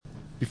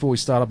before we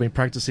start, I've been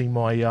practicing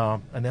my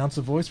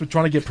announcer voice. We're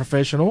trying to get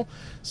professional.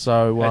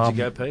 So how'd you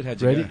go, Pete?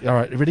 How'd you ready? go? All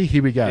right, ready?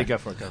 Here we go. Yeah, go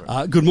for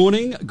it. Good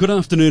morning, good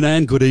afternoon,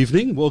 and good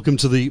evening. Welcome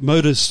to the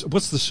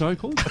What's the show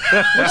called?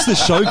 What's the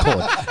show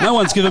called? No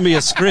one's given me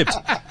a script.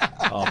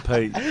 Oh,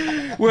 Pete.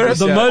 We're at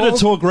The Motor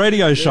Talk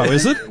radio show,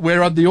 is it?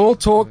 We're on the All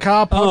Talk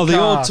Car Podcast. Oh, the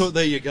All Talk.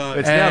 There you go.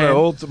 It's now the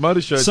All Motor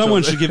Show.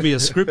 Someone should give me a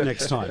script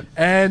next time.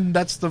 And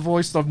that's the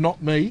voice of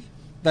not me.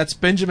 That's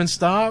Benjamin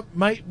Starr,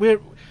 mate. We're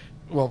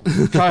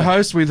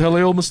co-host with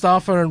Halil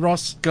Mustafa and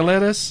Ross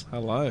Galetis.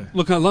 Hello.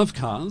 Look, I love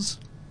cars.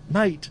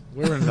 Mate,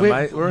 We're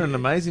in an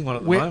amazing one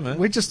at the moment.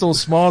 We're just all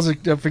smiles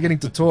forgetting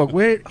to talk.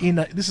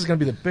 This is going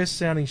to be the best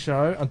sounding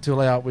show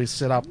until we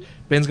set up.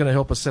 Ben's going to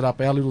help us set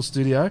up our little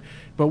studio,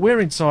 but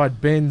we're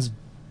inside Ben's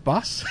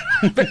bus,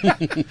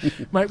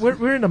 mate.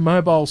 We're in a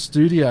mobile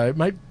studio,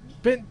 mate.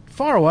 Ben,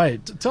 far away.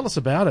 Tell us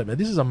about it, man.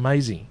 This is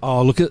amazing.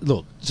 Oh,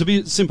 look. To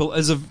be simple,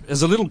 as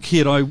a little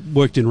kid, I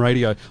worked in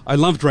radio. I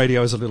loved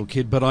radio as a little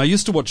kid, but I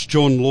used to watch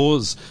John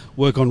Laws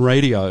work on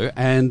radio.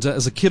 And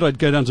as a kid, I'd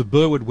go down to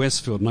Burwood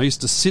Westfield, and I used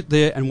to sit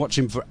there and watch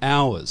him for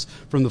hours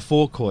from the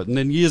forecourt. And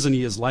then years and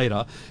years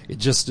later, it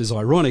just is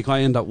ironic. I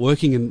ended up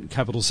working in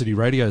capital city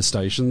radio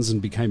stations and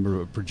became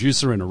a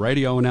producer and a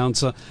radio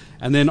announcer.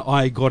 And then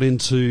I got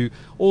into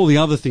all the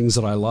other things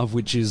that I love,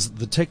 which is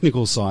the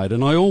technical side.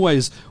 And I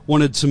always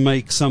wanted to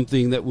make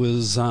something that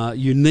was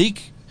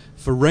unique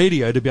for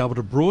radio to be able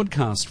to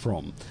broadcast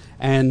from.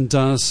 And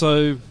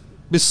so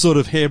this sort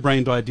of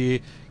harebrained idea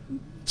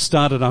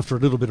started after a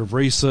little bit of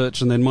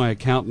research, and then my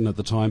accountant at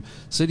the time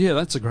said, yeah,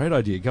 that's a great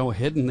idea, go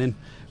ahead. And then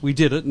we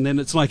did it, and then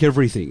it's like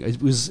everything.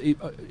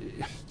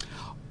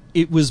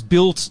 It was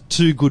built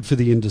too good for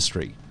the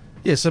industry.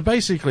 Yeah, so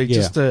basically,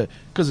 just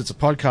because it's a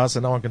podcast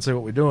and no one can see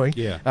what we're doing,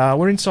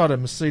 we're inside a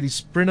Mercedes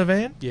Sprinter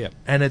van,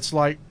 and it's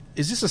like,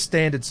 is this a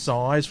standard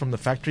size from the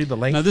factory, the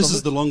length? No, this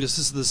is the longest.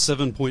 This is the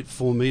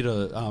 7.4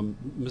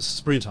 metre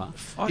Sprinter.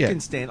 I can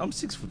stand. I'm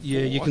 6 foot 4. Yeah,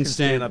 you can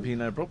stand up here,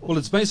 no problem. Well,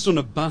 it's based on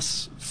a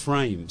bus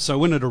frame. So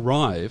when it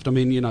arrived, I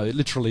mean,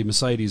 literally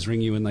Mercedes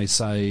ring you and they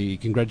say,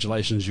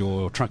 congratulations,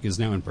 your truck is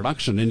now in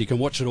production, and you can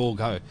watch it all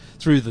go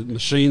through the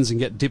machines and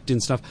get dipped in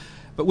stuff.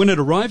 But when it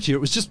arrived here,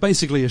 it was just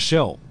basically a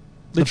shell,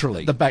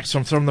 literally. The back,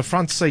 from the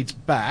front seats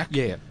back.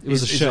 Yeah, it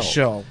was a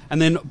shell. And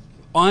then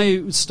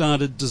I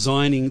started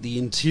designing the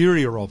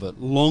interior of it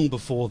long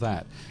before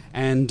that.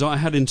 And I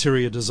had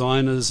interior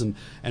designers and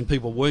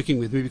people working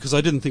with me because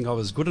I didn't think I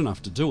was good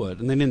enough to do it.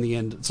 And then in the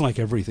end, it's like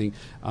everything.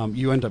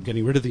 You end up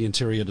getting rid of the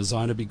interior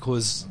designer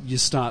because you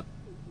start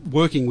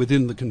working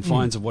within the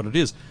confines of what it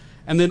is.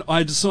 And then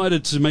I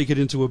decided to make it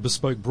into a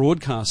bespoke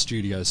broadcast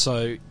studio.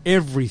 So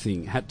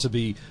everything had to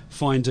be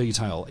fine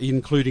detail,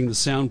 including the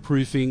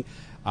soundproofing,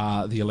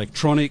 the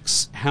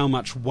electronics, how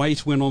much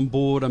weight went on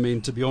board. I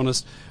mean, to be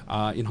honest,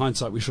 in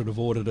hindsight, we should have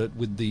ordered it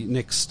with the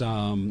next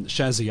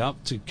chassis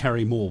up to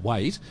carry more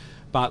weight.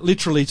 But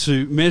literally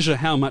to measure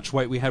how much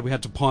weight we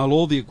had to pile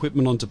all the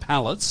equipment onto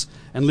pallets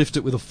and lift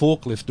it with a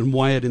forklift and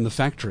weigh it in the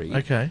factory.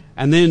 Okay.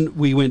 And then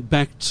we went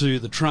back to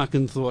the truck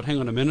and thought,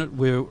 hang on a minute,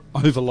 we're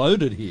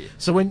overloaded here.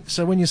 So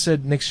when you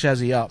said next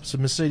chassis up, so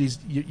Mercedes,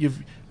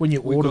 when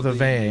you order the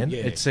van,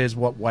 it says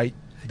what weight.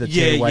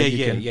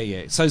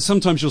 Yeah. So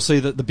sometimes you'll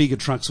see that the bigger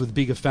trucks with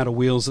bigger, fatter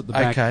wheels at the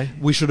back,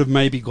 we should have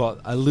maybe got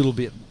a little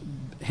bit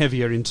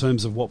heavier in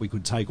terms of what we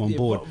could take on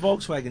board.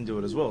 Volkswagen do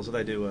it as well, so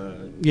they do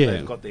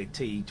they've got their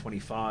T25,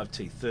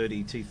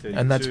 T30, T32.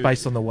 And that's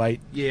based on the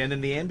weight? Yeah, and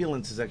then the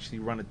ambulances actually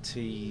run a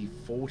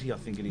T40, I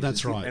think it is.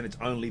 That's right. And it's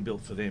only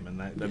built for them, and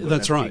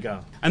that's right.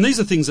 bigger. And these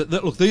are things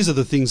these are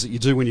the things that you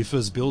do when you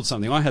first build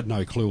something. I had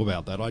no clue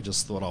about that. I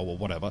just thought, oh, well,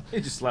 whatever. You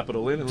just slap it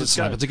all in and just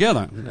slap it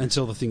together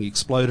until the thing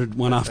exploded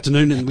one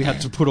afternoon and we had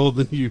to put all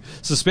the new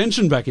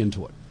suspension back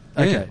into it.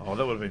 Okay. Yeah. Oh,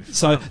 that would have been fun.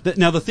 So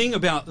now the thing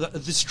about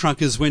this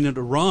truck is when it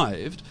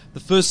arrived, the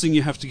first thing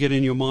you have to get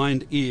in your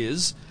mind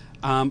is,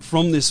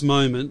 from this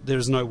moment, there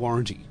is no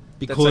warranty.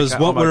 Because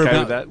what we're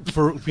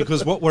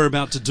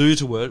about to do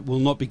to it will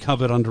not be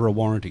covered under a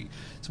warranty,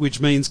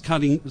 which means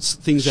cutting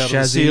things out of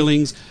the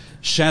ceilings,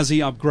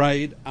 chassis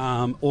upgrade.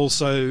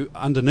 Also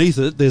underneath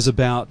it, there's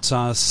about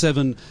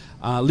 7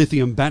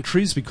 lithium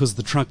batteries because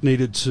the truck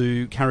needed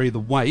to carry the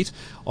weight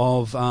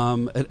of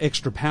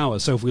extra power.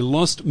 So if we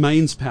lost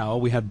mains power,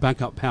 we had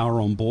backup power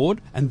on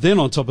board. And then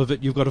on top of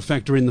it, you've got to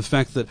factor in the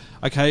fact that,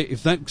 okay,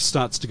 if that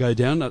starts to go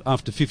down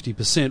after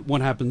 50%,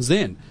 what happens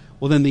then?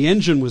 Well, then the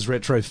engine was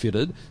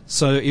retrofitted,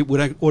 so it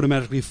would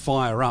automatically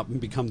fire up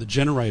and become the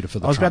generator for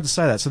the truck. I was about to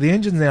say that. So the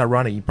engine's now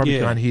running. You probably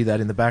can't hear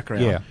that in the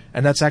background. Yeah.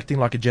 And that's acting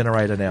like a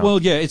generator now.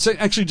 Well, yeah, it's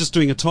actually just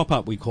doing a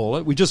top-up, we call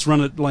it. We just run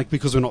it,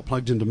 because we're not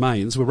plugged into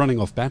mains, we're running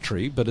off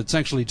battery, but it's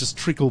actually just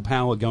trickle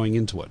power going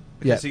into it.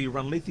 Okay, so you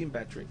run lithium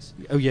batteries.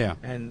 Oh, yeah.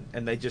 And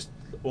they just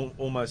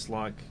almost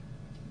like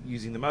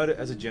using the motor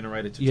as a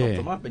generator to top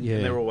them up, and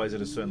they're always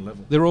at a certain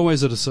level. They're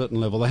always at a certain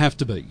level. They have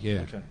to be,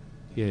 yeah. Okay.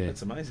 Yeah,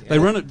 that's amazing. They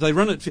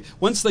run it.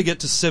 Once they get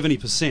to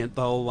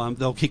 70%,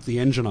 they'll kick the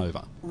engine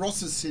over.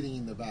 Ross is sitting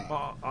in the back,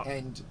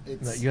 and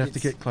you have to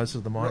get closer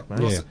to the mic,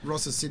 mate.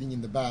 Ross is sitting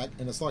in the back,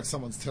 and it's like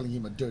someone's telling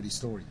him a dirty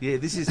story. Yeah,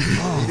 this is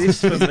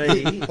this for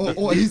me.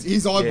 or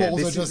his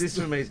eyeballs are just. This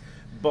for me is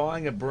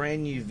buying a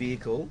brand new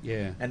vehicle,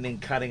 and then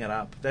cutting it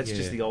up. That's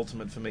just the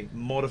ultimate for me.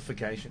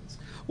 Modifications.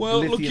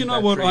 Well, look, you know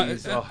what?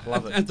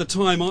 At the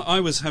time, I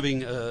was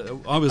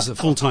a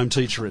full-time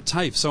teacher at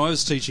TAFE, so I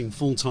was teaching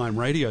full-time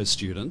radio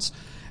students,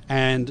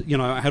 and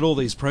I had all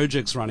these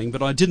projects running,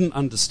 but I didn't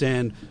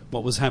understand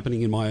what was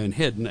happening in my own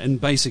head,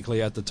 and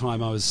basically at the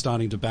time I was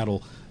starting to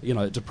battle,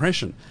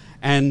 depression.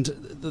 And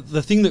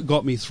the thing that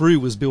got me through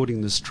was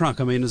building this truck.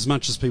 I mean, as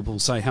much as people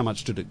say, how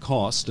much did it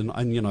cost? And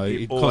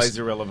it always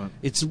irrelevant.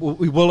 It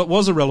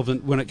was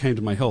irrelevant when it came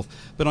to my health.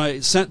 But I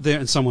sat there,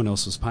 and someone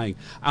else was paying.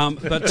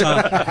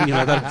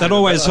 That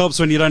always helps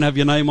when you don't have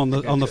your name on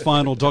the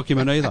final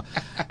document either.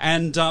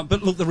 And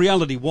but look, the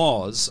reality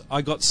was,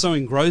 I got so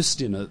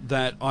engrossed in it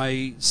that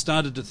I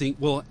started to think,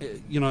 well,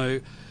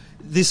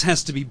 this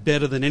has to be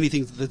better than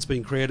anything that's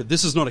been created.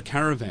 This is not a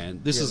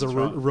caravan. This is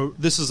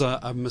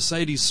a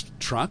Mercedes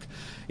truck.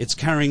 It's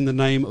carrying the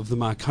name of the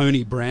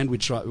Marconi brand,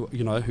 which who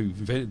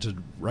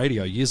invented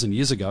radio years and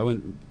years ago.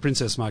 And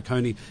Princess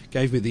Marconi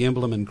gave me the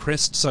emblem and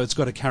crest, so it's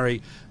got to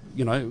carry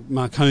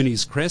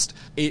Marconi's crest.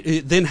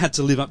 It then had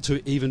to live up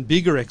to even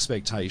bigger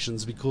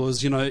expectations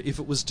because, if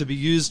it was to be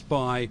used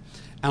by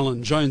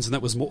Alan Jones, and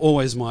that was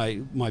always my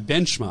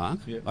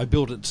benchmark, I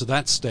built it to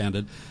that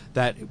standard,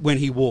 that when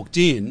he walked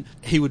in,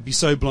 he would be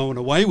so blown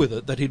away with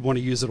it that he'd want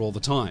to use it all the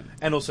time.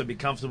 And also be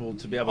comfortable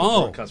to be able to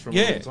broadcast from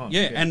all the time.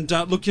 Yeah, and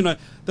look,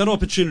 that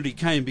opportunity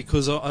came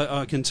because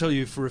I can tell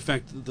you for a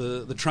fact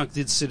that the truck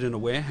did sit in a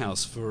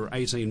warehouse for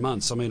 18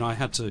 months. I mean, I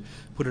had to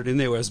put it in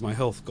there as my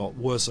health got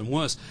worse and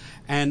worse.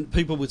 And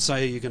people would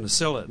say, are you going to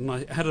sell it? And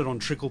I had it on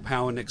trickle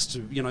power next to,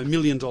 $1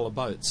 million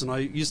boats. And I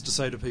used to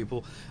say to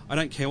people, I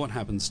don't care what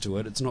happens to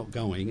it. It's not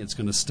going. It's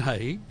going to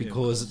stay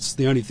because it's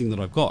the only thing that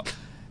I've got.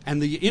 And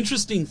the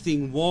interesting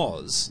thing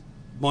was,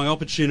 my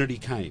opportunity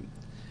came.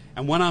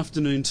 And one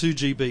afternoon,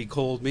 2GB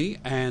called me,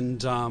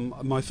 and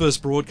my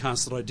first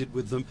broadcast that I did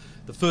with them,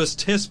 the first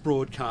test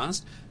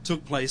broadcast,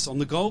 took place on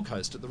the Gold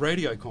Coast at the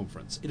radio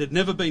conference. It had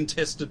never been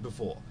tested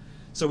before.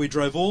 So we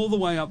drove all the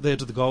way up there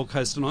to the Gold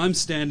Coast, and I'm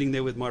standing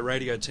there with my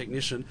radio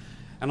technician,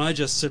 and I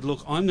just said,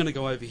 look, I'm going to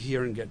go over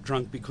here and get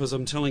drunk because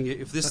I'm telling you,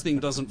 if this thing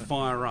doesn't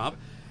fire up,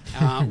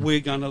 we're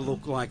going to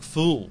look like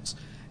fools.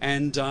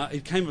 And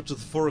it came up to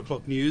the 4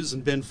 o'clock news,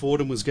 and Ben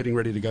Fordham was getting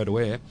ready to go to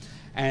air.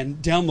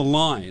 And down the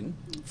line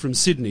from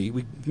Sydney,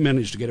 we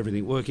managed to get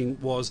everything working,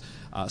 was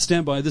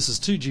stand by, this is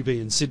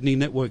 2GB in Sydney,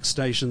 network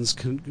stations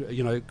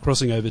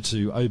crossing over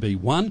to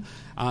OB1.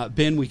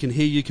 Ben, we can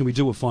hear you, can we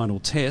do a final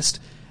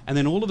test? And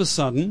then all of a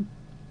sudden,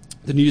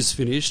 the news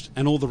finished,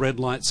 and all the red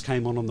lights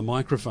came on the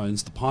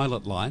microphones, the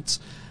pilot lights,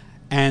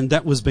 and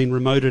that was being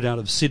remoted out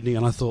of Sydney,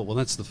 and I thought, well,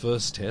 that's the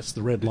first test.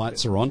 The red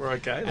lights are on.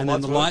 Okay, and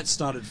then the lights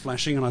started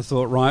flashing, and I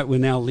thought, right, we're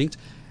now linked.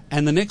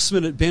 And the next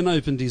minute, Ben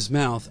opened his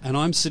mouth, and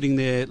I'm sitting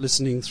there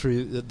listening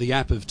through the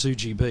app of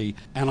 2GB,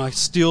 and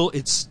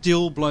it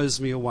still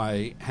blows me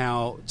away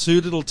how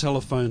 2 little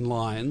telephone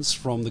lines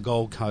from the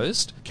Gold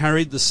Coast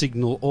carried the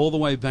signal all the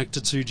way back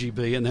to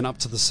 2GB and then up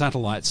to the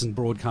satellites and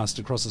broadcast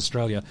across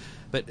Australia.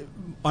 But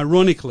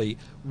ironically,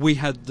 we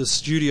had the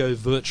studio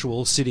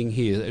virtual sitting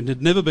here, and it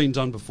had never been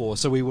done before,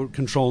 so we were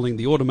controlling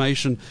the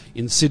automation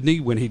in Sydney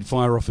when he'd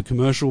fire off a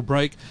commercial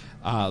break.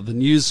 The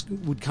news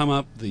would come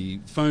up,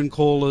 the phone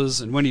callers,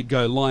 and when he'd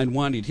go line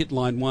 1, he'd hit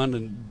line 1,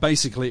 and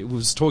basically it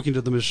was talking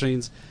to the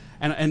machines.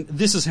 And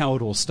this is how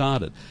it all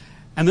started.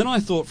 And then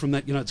I thought from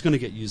that, it's going to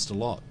get used a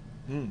lot.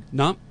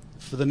 No,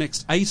 for the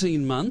next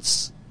 18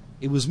 months,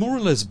 it was more or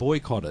less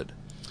boycotted.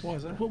 Why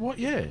is that? What?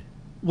 Yeah.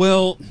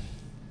 Well,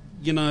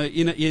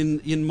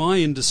 in my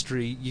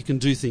industry, you can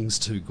do things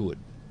too good.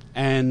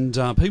 And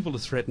people are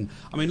threatened.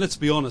 I mean, let's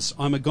be honest,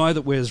 I'm a guy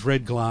that wears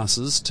red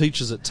glasses,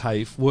 teaches at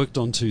TAFE, worked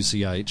on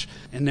 2CH,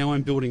 and now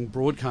I'm building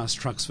broadcast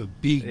trucks for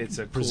big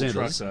presenters. Cool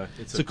truck, though.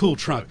 It's a cool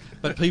truck.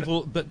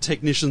 But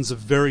technicians are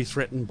very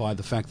threatened by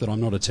the fact that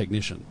I'm not a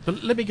technician.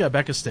 But let me go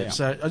back a step. Yeah.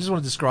 So I just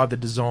want to describe the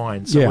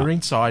design. So we're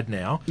inside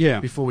now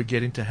before we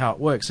get into how it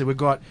works. So we've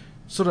got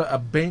sort of a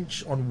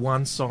bench on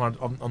one side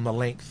on the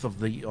length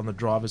of on the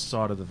driver's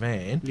side of the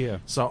van. Yeah.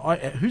 So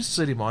whose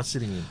seat am I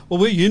sitting in? Well,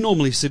 where you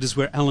normally sit is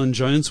where Alan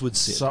Jones would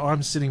sit. So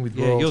I'm sitting with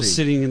royalty. You're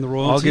sitting in the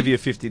royalty. I'll give you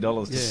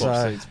 $50 to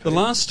swap seats. The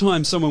last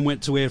time someone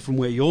went to air from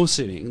where you're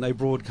sitting, they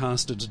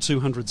broadcasted to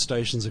 200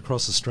 stations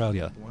across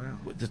Australia.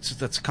 Wow.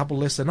 That's a couple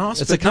less than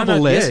us. It's a couple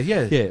less.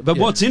 Yeah. But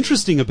what's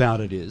interesting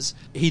about it is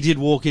he did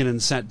walk in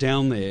and sat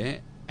down there,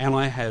 and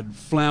I had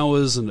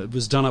flowers, and it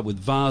was done up with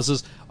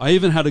vases. I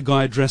even had a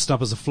guy dressed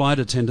up as a flight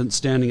attendant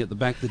standing at the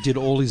back that did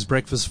all his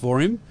breakfast for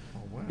him. Oh,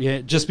 wow.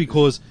 Yeah, just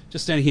because,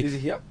 just standing here. Is he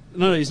here?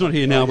 No, he's not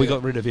here now. Oh, We yeah.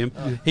 got rid of him.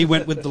 He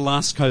went with the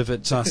last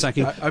COVID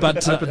sacking,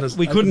 Open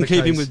we couldn't the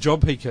keep him case. with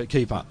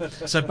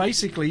JobKeeper. So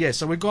basically, yeah.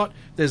 So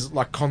there's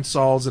like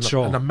consoles and,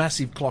 Sure. and a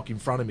massive clock in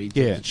front of me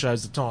Yeah. that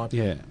shows the time.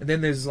 Yeah. And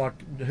then there's like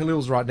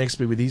Halil's right next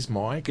to me with his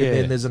mic. Yeah. And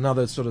then there's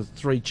another sort of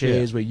 3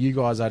 chairs Yeah. where you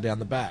guys are down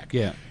the back.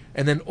 Yeah.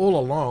 And then all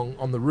along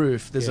on the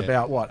roof, there's Yeah.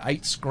 about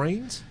 8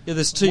 screens. Yeah,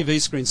 there's TV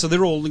screens, so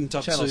they're all linked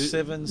up Channel to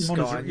 7,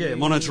 monitor, Sky yeah, News,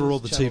 monitor all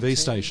the Channel TV 10.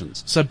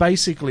 stations. So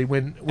basically,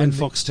 when And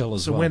Foxtel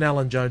as so well. when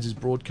Alan Jones is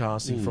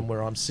broadcasting from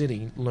where I'm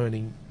sitting,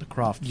 learning the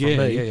craft from Yeah,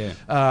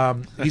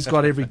 me, he's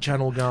got every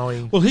channel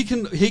going. Well, he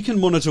can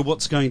monitor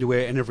what's going to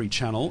air in every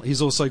channel.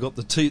 He's also got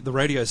the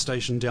radio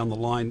station down the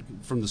line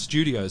from the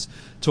studios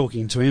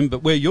talking to him.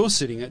 But where you're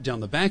sitting at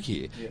down the back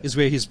here is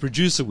where his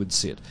producer would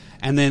sit,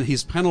 and then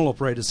his panel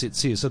operator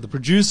sits here. So the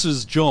producer's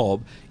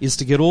job is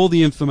to get all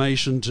the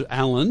information to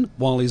Alan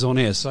while he's on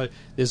air. So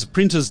there's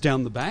printers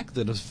down the back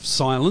that are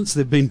silenced.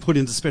 They've been put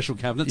into special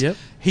cabinets. Yep.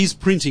 He's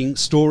printing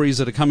stories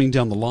that are coming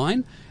down the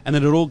line, and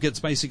then it all gets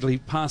basically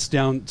passed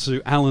down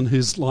to Alan,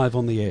 who's live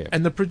on the air.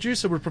 And the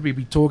producer would probably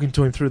be talking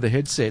to him through the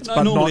headsets, No,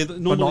 but normally,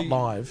 not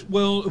live.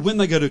 Well, when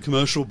they go to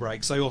commercial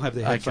breaks, they all have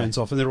their Okay. headphones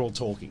off and they're all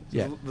talking.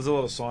 Yeah. There's a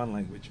lot of sign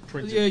language.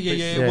 Printed Yeah.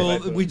 pieces of Well,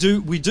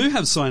 paper. we do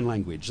have sign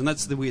language, and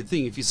that's the weird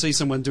thing. If you see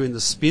someone doing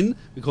the spin,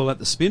 we call that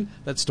the spin.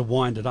 That's to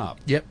wind it up.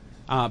 Yep.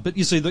 But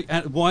you see,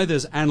 why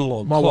there's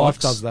analog My clocks. wife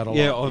does that a lot.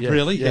 Yeah, oh, Yeah,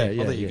 really? yeah,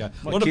 Oh, there you yeah.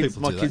 go. A lot of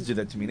people My do kids that. do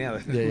that to me now.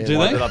 Yeah. Do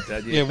Wind they? it up,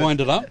 Dad. Yeah, wind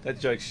it up. That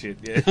joke's shit.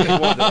 Yeah.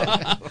 Wind it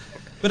up.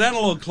 But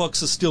analog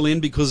clocks are still in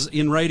because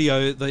in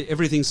radio,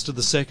 everything's to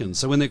the second.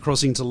 So when they're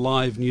crossing to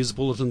live news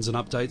bulletins and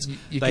updates,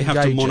 You they can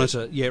have to gauge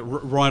monitor,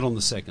 right on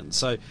the second.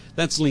 So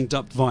that's linked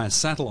up via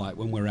satellite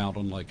when we're out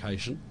on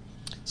location.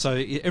 So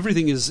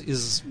everything is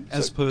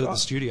as per the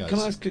studios. Can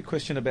I ask a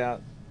question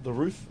about the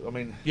roof? I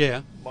mean,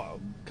 Yeah. a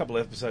couple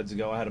of episodes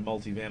ago, I had a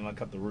multivan and I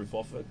cut the roof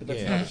off it, but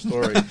that's Yeah. another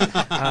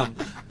story.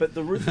 But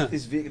the roof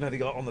is, they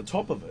got on the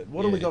top of it.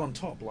 What do we Yeah. got on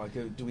top? Like,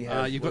 do we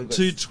have? You've what got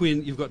do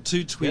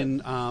two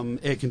twin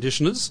air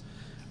conditioners,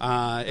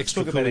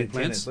 extra talk about cooling antennas.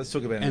 plants. Let's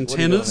talk about antennas. what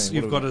do you got on there?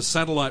 You've What got do we a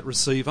satellite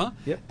receiver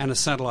Yep. and a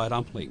satellite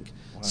uplink.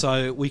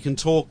 So we can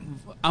talk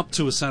up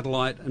to a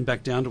satellite and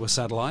back down to a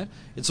satellite.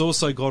 It's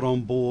also got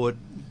on board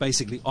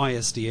basically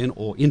ISDN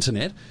or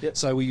internet. Yep.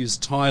 So we use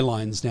tie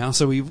lines now.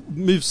 So we've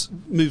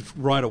moved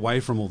right away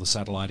from all the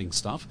satelliting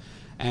stuff.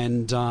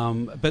 And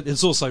but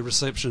there's also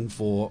reception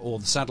for all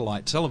the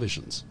satellite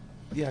televisions.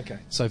 Yeah, okay.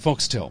 So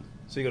Foxtel,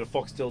 So you got a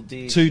Foxtel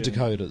dish. 2 and-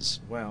 decoders.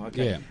 Wow.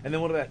 Okay. Yeah. And then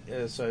what about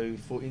so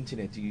for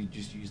internet? Do you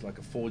just use like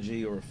a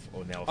 4G or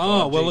now a 5G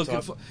Oh, well, look,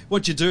 type?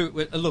 what you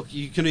do, look,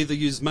 you can either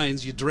use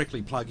mains you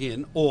directly plug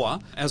in, or,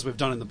 as we've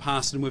done in the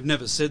past, and we've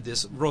never said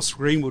this, Ross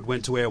Greenwood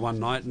went to air one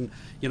night and,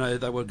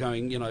 they were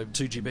going,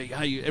 2GB,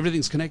 hey,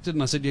 everything's connected,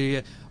 and I said,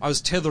 yeah. I was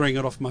tethering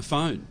it off my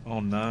phone. Oh,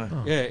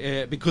 no.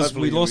 Yeah, because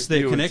Hopefully we lost you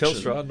their were with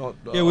connection. Telstra, not-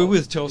 yeah, we're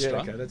with Telstra. Yeah,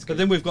 okay, that's but good.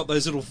 then we've got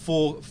those little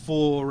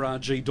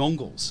 4G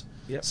dongles.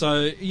 Yep.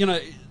 So,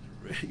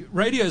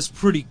 radio is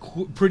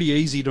pretty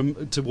easy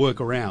to work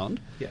around.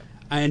 Yeah.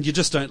 And you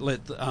just don't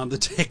let the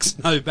techs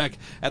know back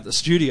at the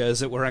studios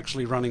that we're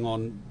actually running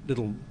on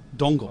little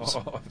dongles.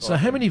 So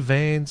how many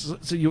vans?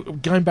 So you're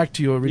going back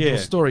to your original Yeah.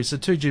 story. So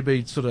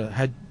 2GB sort of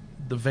had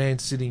the van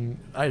sitting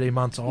 18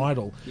 months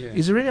idle. Yeah.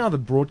 Is there any other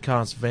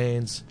broadcast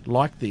vans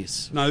like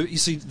this? No, you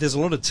see, there's a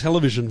lot of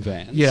television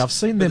vans. Yeah, I've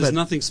seen but them there's at-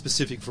 nothing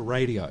specific for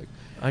radio.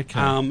 Okay.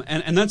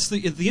 And that's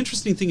the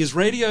interesting thing is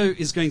radio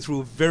is going through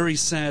a very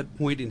sad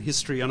point in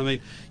history. And I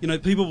mean,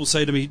 people will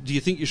say to me, "Do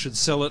you think you should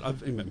sell it?"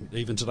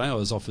 Even today, I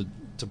was offered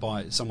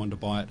someone to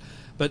buy it,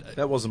 but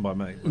That wasn't by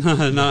me. no,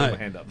 Put my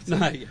hand up. no.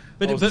 I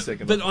was the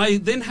second But one. I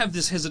then have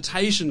this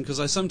hesitation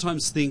because I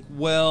sometimes think,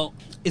 well,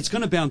 it's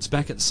going to bounce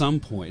back at some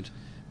point,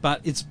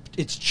 but it's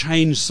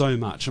changed so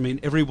much. I mean,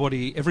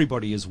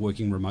 everybody is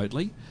working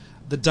remotely.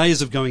 The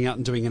days of going out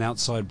and doing an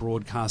outside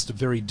broadcast are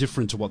very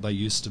different to what they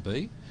used to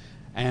be.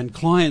 And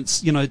clients,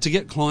 to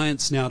get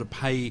clients now to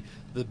pay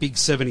the big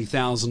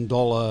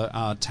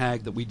 $70,000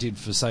 tag that we did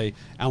for, say,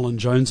 Alan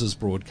Jones's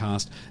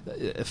broadcast,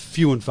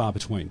 few and far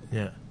between.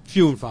 Yeah.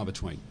 Few and far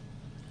between.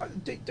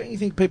 Don't you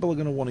think people are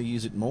going to want to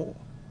use it more?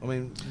 I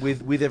mean,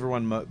 with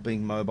everyone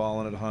being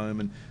mobile and at home,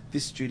 and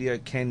this studio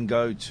can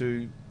go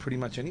to pretty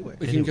much anywhere.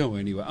 It can go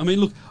anywhere. I mean,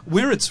 look,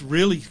 where it's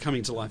really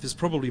coming to life is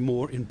probably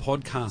more in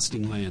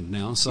podcasting land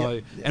now. So,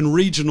 Yep. and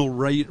regional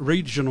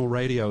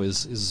radio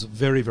is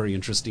very, very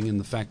interesting in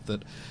the fact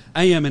that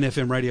AM and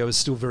FM radio is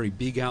still very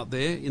big out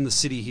there in the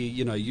city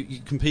here. You're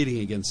competing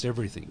against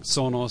everything.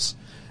 Sonos,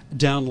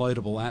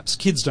 downloadable apps.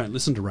 Kids don't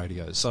listen to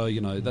radio, so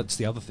that's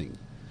the other thing.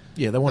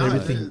 Yeah, they want No,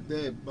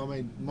 everything. I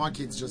mean, my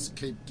kids just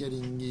keep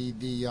getting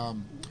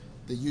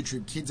the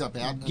YouTube Kids up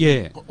out. And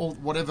Yeah.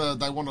 whatever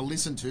they want to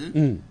listen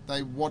to,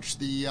 they watch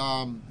the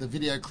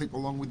video clip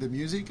along with the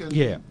music. And,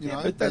 Yeah.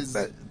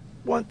 But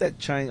won't that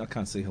change? I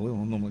can't see Halil.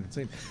 I normally can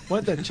see him.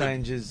 Won't that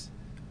change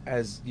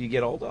as you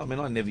get older? I mean,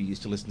 I never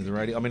used to listen to the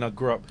radio. I mean, I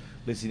grew up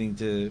listening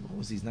to, what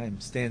was his name,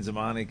 Stan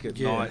Zamanek at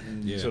Yeah, night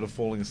and yeah. sort of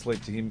falling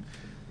asleep to him.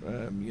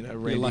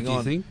 reading lucky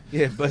on. thing.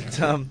 Yeah, but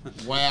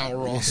Wow,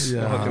 Ross.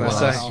 Yeah, what can I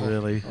wow, say?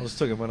 really. I was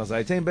talking when I was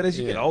 18, but as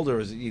you Yeah. get older,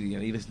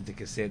 you listen to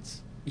cassettes.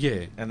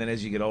 Yeah. And then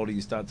as you get older, you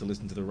start to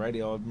listen to the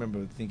radio. I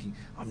remember thinking,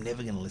 I'm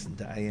never going to listen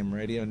to AM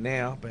radio.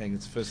 Now, bang,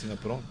 it's the first thing I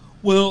put on.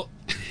 Well,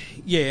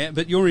 yeah,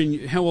 but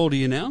how old are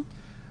you now?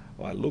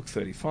 Well, I look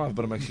 35,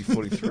 but I'm actually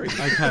 43.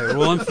 Okay,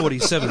 well, I'm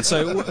 47.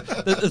 So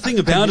the thing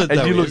about it, And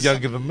though, you look is,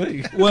 younger than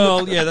me.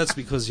 Well, yeah, that's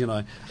because,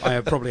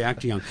 I probably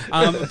act young.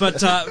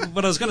 But I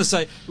was going to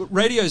say,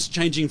 radio's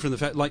changing from the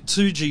fact, like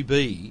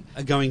 2GB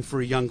are going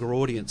for a younger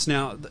audience.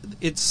 Now,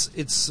 it's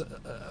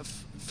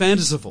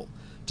fantasiful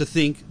to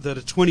think that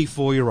a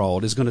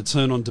 24-year-old is going to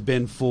turn on to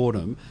Ben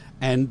Fordham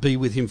and be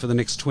with him for the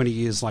next 20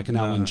 years like an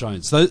Alan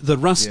Jones. The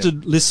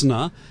rusted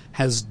listener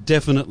has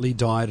definitely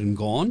died and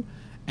gone.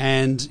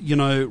 And,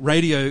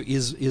 radio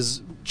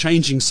is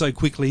changing so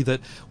quickly that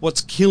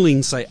what's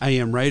killing, say,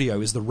 AM radio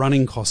is the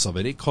running costs of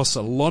it. It costs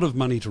a lot of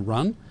money to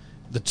run.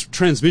 The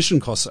transmission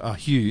costs are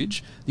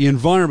huge. The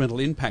environmental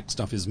impact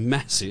stuff is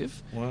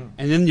massive. Wow.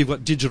 And then you've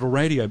got digital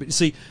radio. But you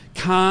see,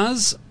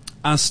 cars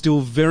are still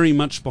very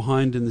much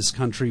behind in this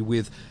country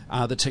with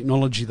the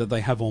technology that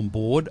they have on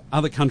board.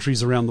 Other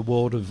countries around the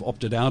world have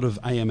opted out of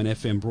AM and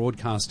FM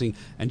broadcasting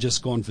and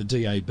just gone for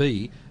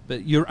DAB.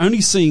 But you're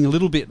only seeing a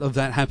little bit of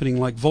that happening.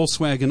 Like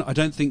Volkswagen, I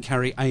don't think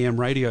carry AM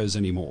radios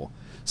anymore.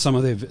 Some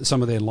of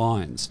their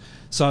lines.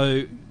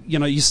 So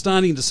you're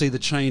starting to see the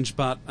change,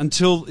 but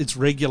until it's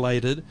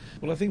regulated,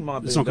 Well, I think my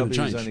it's not going to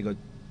BMW's change. only got.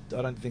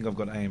 I don't think I've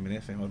got AM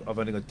and FM. I've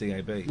only got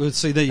DAB. Well,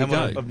 see, there you And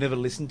go. I've never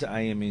listened to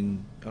AM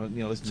in.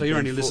 Listen So to you're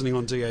only Ben listening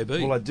on DAB.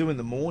 Well, I do in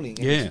the morning.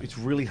 And Yeah. it's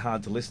really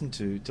hard to listen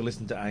to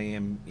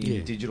AM in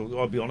Yeah. digital.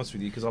 I'll be honest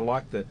with you, because I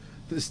like the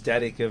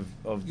static of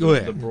Oh, yeah.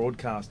 the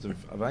broadcast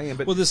of AM.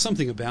 But Well, there's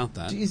something about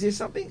that. is there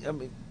something? I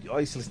mean, I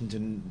used to listen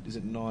to, is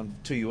it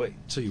 2UE?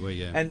 2UE,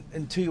 yeah.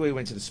 And 2UE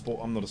went to the sport.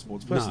 I'm not a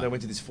sports person. No. They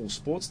went to this full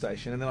sports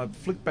station, and then I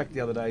flicked back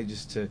the other day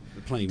just to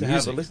Playing have a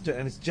music. listen to it,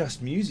 and it's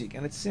just music,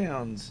 and it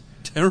sounds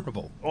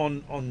Terrible.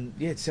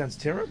 it sounds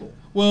terrible.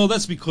 Well,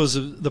 that's because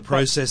of the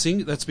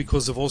processing. That's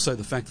because of also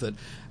the fact that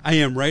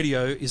AM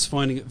radio is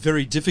finding it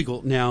very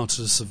difficult now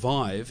to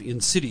survive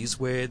in cities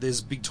where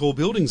there's big tall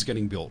buildings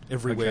getting built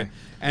everywhere. Okay.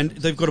 And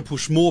they've got to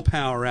push more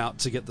power out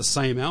to get the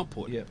same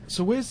output. Yeah.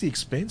 So where's the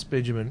expense,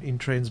 Benjamin, in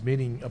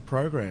transmitting a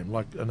program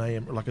like an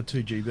AM, like a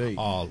 2GB?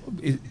 Oh,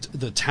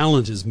 the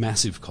talent is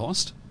massive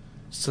cost.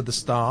 So the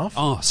staff?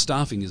 Oh,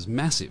 staffing is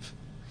massive.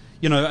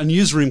 A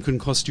newsroom can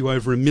cost you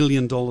over $1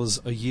 million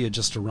a year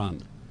just to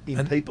run.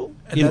 In people?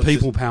 In that's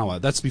people power.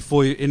 That's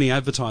before any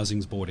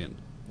advertising's bought in.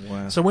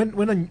 Wow. So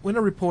when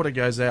a reporter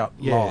goes out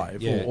Yeah,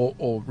 live yeah.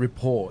 or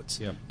reports,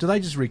 Yeah. do they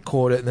just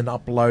record it and then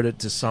upload it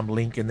to some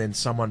link and then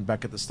someone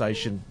back at the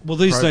station? Well,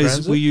 these programs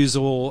days it? we use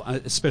all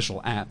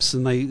special apps,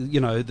 and they,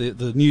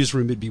 the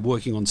newsroom would be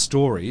working on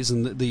stories,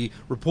 and the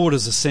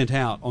reporters are sent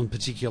out on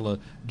particular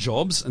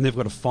jobs, and they've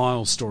got to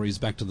file stories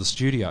back to the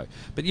studio.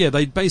 But yeah,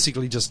 they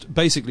basically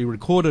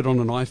record it on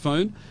an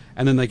iPhone,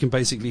 and then they can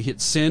basically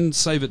hit send,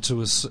 save it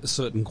to a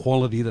certain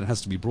quality that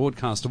has to be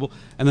broadcastable,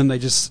 and then they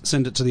just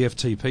send it to the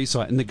FTP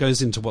site, and it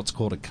goes into what's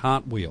called a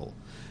cartwheel.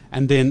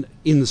 And then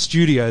in the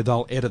studio,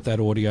 they'll edit that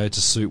audio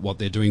to suit what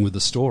they're doing with the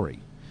story.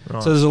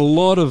 Right. So there's a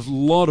lot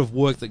of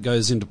work that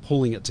goes into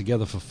pulling it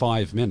together for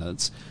 5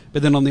 minutes.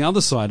 But then on the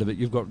other side of it,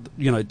 you've got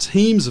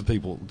teams of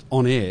people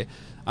on air.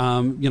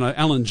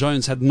 Alan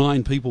Jones had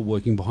 9 people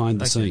working behind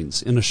the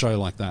scenes in a show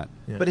like that.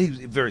 Yeah. But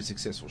he's a very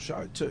successful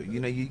show too.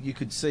 You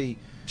could see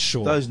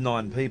Sure. those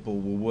 9 people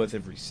were worth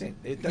every cent.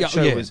 That Yeah,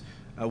 show yeah. was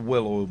a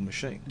well-oiled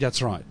machine.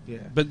 That's right. Yeah.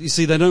 But you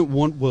see, they don't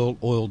want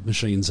well-oiled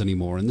machines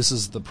anymore, and this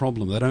is the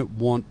problem. They don't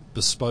want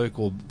bespoke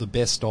or the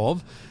best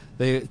of.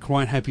 They're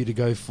quite happy to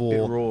go for...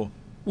 Bit raw.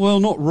 Well,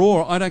 not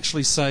raw. I'd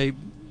actually say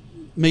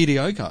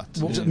mediocre,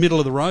 middle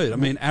of the road. I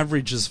mean,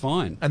 average is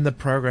fine. And the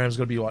program's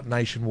got to be like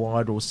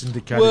nationwide or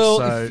syndicated. Well,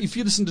 so if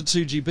you listen to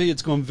 2GB,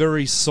 it's gone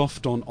very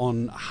soft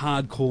on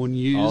hardcore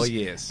news. Oh,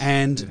 yes,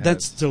 And it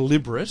that's has.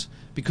 deliberate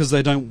because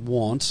they don't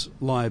want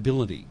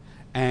liability.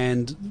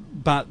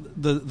 But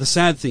the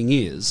sad thing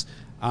is,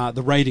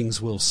 the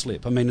ratings will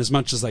slip. I mean, as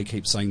much as they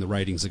keep saying the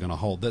ratings are going to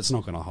hold, that's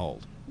not going to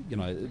hold.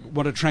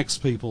 What attracts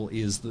people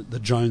is the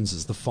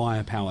Joneses, the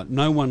firepower.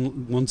 No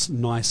one wants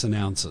nice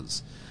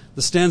announcers.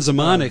 The Stan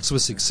Zamanex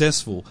was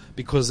successful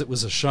because it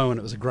was a show and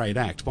it was a great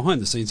act. Behind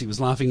the scenes, he was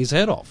laughing his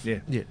head off. Yeah.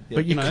 yeah,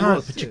 but you know, can't.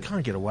 was, But you yeah.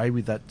 can't get away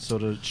with that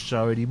sort of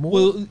show anymore.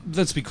 Well,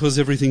 that's because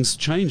everything's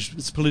changed.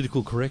 It's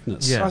political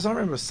correctness. Yeah. Guys, I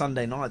remember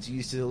Sunday nights you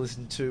used to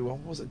listen to,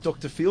 what was it,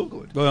 Dr.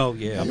 Feelgood. Well,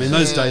 yeah. I mean,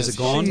 those days are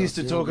gone. She used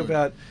to talk Feelgood.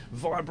 about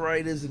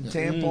vibrators and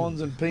tampons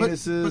and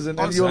penises,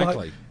 but and you're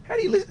exactly. like, how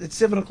do you listen at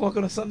 7 o'clock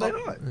on a Sunday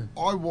night?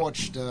 I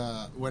watched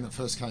when it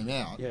first came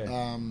out,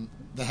 Yeah.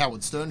 the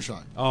Howard Stern show.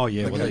 Oh,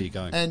 yeah. Well, there you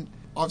go. And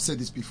I've said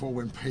this before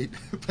when Pete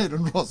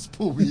and Ross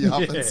pull me up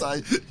Yeah. and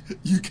say,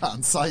 you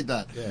can't say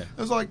that. Yeah. It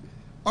was like,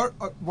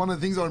 one of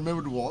the things I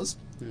remembered was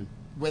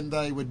when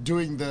they were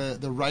doing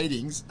the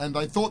ratings and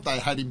they thought they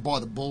had him by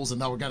the balls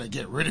and they were going to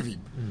get rid of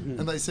him.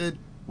 And they said,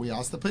 we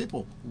asked the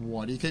people,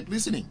 why do you keep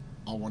listening?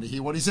 I want to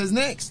hear what he says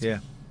next. Yeah.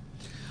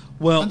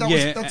 Well, And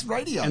that's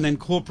radio. And then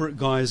corporate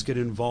guys get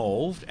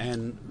involved,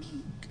 and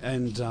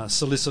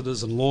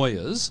solicitors and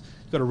lawyers.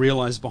 You've got to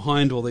realise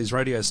behind all these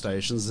radio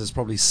stations, there's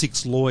probably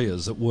 6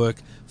 lawyers that work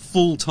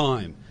full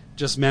time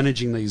just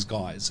managing these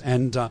guys.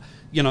 And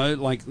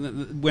like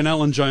when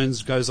Alan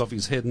Jones goes off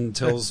his head and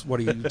tells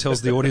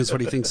the audience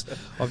what he thinks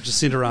of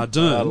Jacinda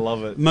Ardern, I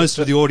love it. Most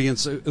of the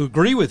audience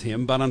agree with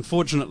him, but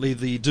unfortunately,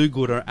 the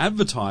do-gooder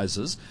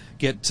advertisers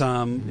get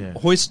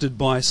hoisted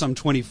by some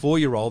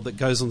 24-year-old that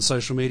goes on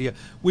social media.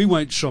 We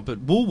won't shop at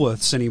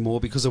Woolworths anymore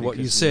because of what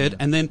you said,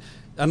 and then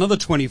another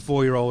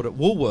 24-year-old at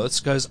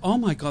Woolworths goes, "Oh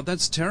my God,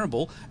 that's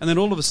terrible!" And then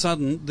all of a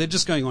sudden, they're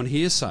just going on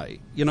hearsay.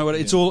 You know,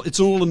 it's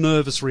all a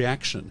nervous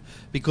reaction,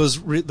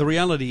 because the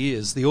reality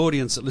is the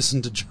audience that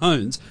listen to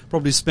Jones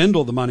probably spend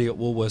all the money at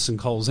Woolworths and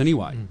Coles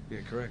anyway. Yeah,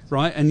 correct.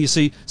 Right, and you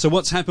see, so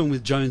what's happened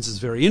with Jones is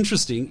very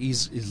interesting.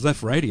 He's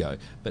left radio,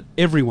 but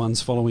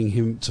everyone's following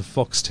him to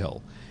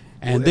Foxtel.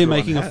 And they're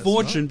making a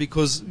fortune, right?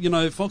 Because,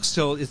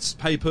 Foxtel, it's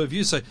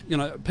pay-per-view. So,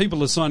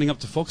 people are signing up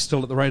to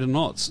Foxtel at the rate of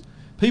knots.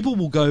 People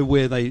will go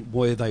where they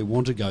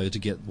want to go to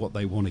get what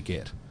they want to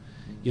get.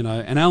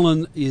 And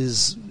Alan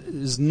is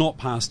not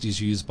past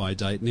his use by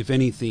date. And if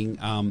anything,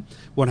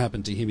 what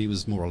happened to him, he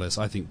was more or less,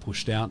 I think,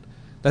 pushed out.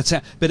 That's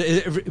how. But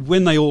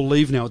when they all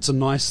leave now, it's a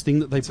nice thing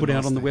that they put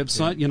out on the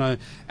website. Yeah.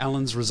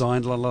 Alan's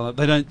resigned.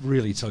 They don't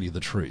really tell you the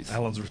truth.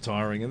 Alan's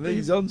retiring, and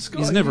he's on Sky.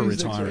 He's never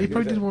retiring. He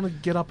probably didn't want to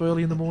get up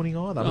early in the morning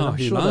either. I'm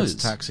who sure knows?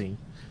 That's taxing.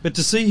 But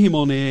to see him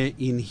on air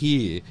in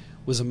here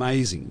was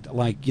amazing.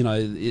 Like,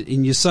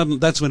 in your sudden,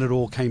 that's when it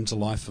all came to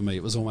life for me.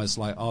 It was almost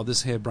like, oh,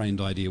 this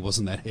harebrained idea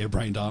wasn't that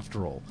harebrained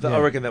after all. I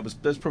reckon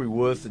that's probably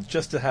worth it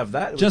just to have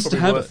that. Just to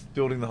have it,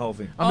 building the whole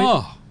thing.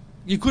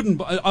 You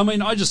couldn't.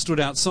 I just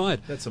stood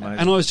outside. That's amazing.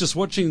 And I was just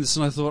watching this,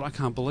 and I thought, I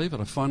can't believe it.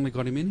 I finally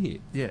got him in here.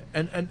 Yeah,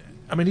 and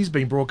I mean, he's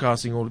been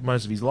broadcasting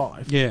most of his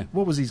life. Yeah.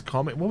 What was his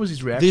comment? What was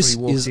his reaction This when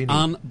he walked is in?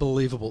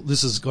 unbelievable.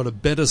 This has got a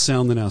better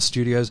sound than our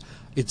studios.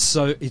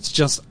 It's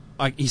just.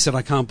 He said,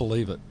 I can't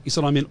believe it. He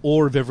said, I'm in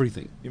awe of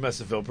everything. You must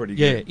have felt pretty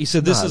good. Yeah. He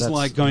said, this is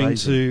like going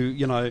amazing.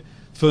 to,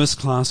 first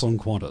class on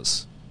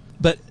Qantas.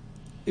 But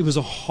it was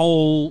a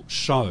whole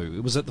show.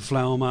 It was at the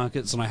flower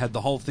markets, and I had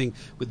the whole thing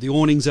with the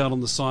awnings out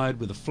on the side,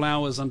 with the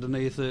flowers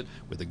underneath it,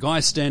 with the guy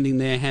standing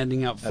there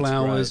handing out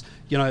flowers.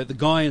 The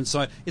guy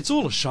inside. It's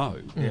all a show.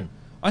 Yeah.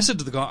 I said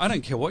to the guy, I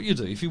don't care what you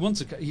do. If he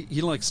wants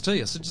he likes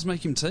tea. I said, just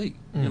make him tea.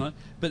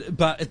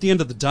 But at the end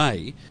of the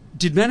day,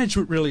 did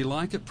management really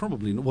like it?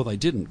 Probably. Well, they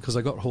didn't, because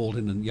I got hauled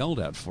in and yelled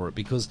at for it.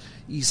 Because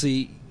you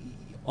see,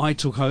 I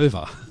took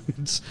over.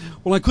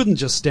 I couldn't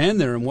just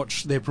stand there and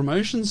watch their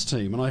promotions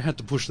team, and I had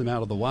to push them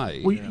out of the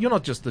way. Well, you're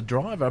not just the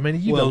driver. I mean,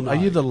 are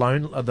you the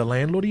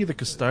landlord? Are you the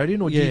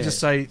custodian, or do you just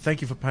say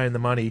thank you for paying the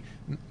money?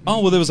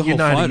 Oh well, there was a whole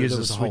fight. There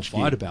was a whole switchgear.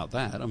 fight about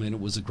that. I mean, it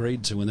was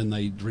agreed to, and then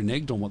they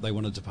reneged on what they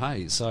wanted to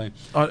pay. So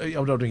I'm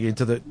not going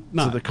into to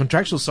the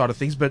contractual side of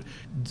things, but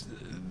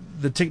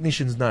the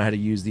technicians know how to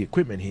use the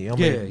equipment here. I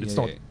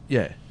mean,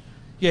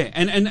 Yeah,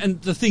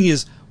 and the thing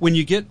is, when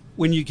you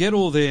get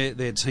all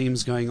their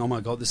teams going, oh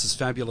my God, this is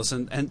fabulous,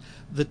 and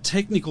the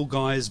technical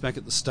guys back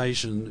at the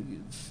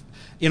station,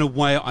 in a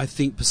way, I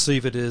think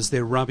perceive it as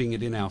they're rubbing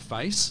it in our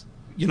face,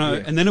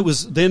 And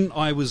then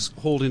I was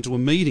hauled into a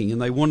meeting,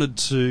 and they wanted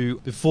to,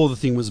 before the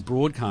thing was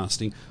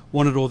broadcasting,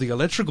 wanted all the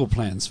electrical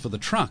plans for the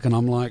truck, and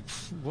I'm like,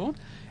 what?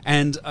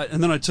 And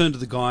then I turned to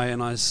the guy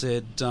and I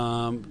said,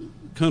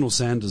 Colonel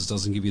Sanders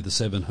doesn't give you the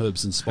 7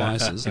 herbs and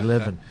spices.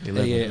 11. Yeah,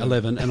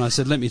 11. And I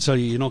said, let me tell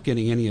you, you're not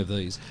getting any of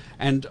these.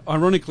 And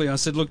ironically, I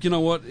said, look, you know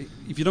what?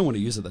 If you don't want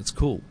to use it, that's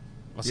cool.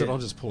 I said, I'll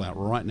just pull out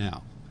right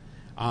now.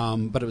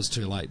 But it was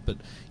too late. But,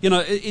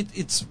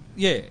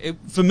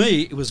 for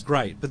me, it was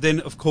great. But then,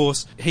 of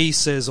course, he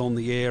says on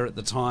the air at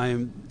the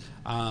time,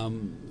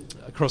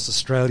 across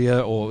Australia,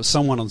 or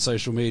someone on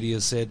social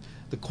media said,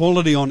 the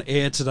quality on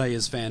air today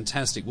is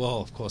fantastic.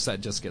 Well, of course, that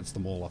just gets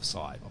them all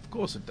offside. Of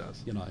course it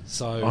does.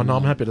 So. Oh, no,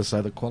 I'm happy to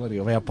say the quality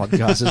of our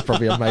podcast is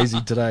probably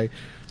amazing today.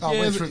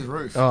 Went through the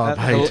roof.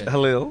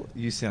 Halil,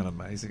 you sound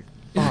amazing.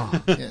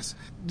 Oh, yes.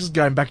 Just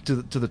going back to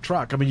the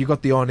truck. I mean, you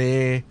got the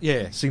on-air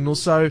signal.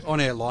 So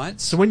on-air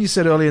lights. So when you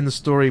said earlier in the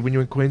story, when you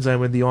were in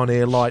Queensland, when the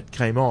on-air light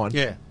came on,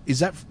 is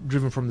that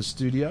driven from the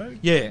studio?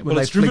 Yeah, well,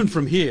 it's driven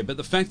from here, but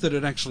the fact that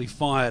it actually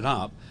fired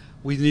up,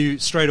 we knew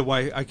straight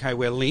away, okay,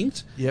 we're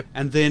linked. Yep.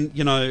 And then,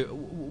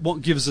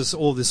 what gives us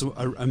all this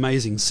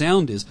amazing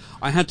sound is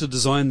I had to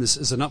design this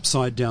as an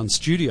upside-down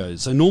studio.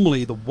 So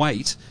normally the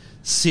weight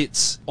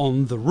sits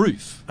on the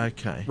roof.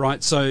 Okay.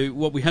 Right, so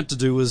what we had to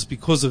do was,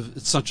 because of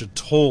it's such a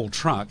tall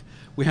truck,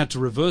 we had to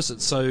reverse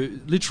it. So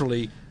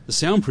literally the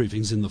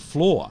soundproofing's in the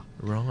floor.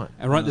 Right.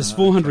 And there's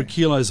 400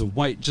 kilos of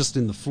weight just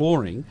in the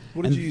flooring.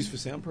 What did you use for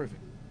soundproofing?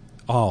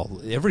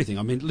 Oh, everything.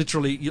 I mean,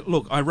 literally,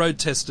 look, I road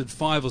tested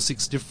 5 or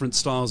 6 different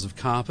styles of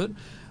carpet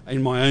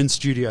in my own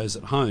studios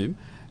at home,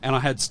 and I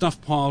had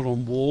stuff piled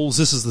on walls.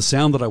 This is the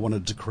sound that I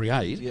wanted to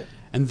create. Yeah.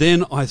 And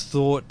then I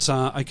thought,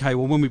 okay,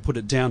 well, when we put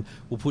it down,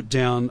 we'll put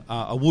down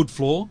a wood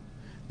floor,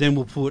 then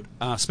we'll put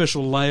a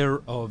special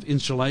layer of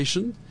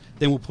insulation,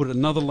 then we'll put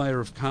another layer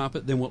of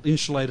carpet, then we'll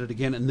insulate it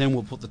again, and then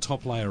we'll put the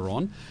top layer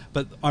on.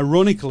 But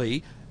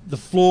ironically, the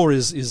floor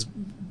is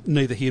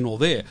neither here nor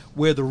there.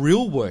 Where the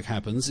real work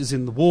happens is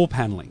in the wall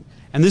panelling.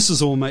 And this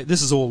is all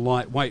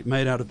lightweight,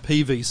 made out of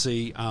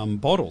PVC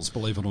bottles,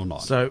 believe it or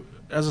not. So,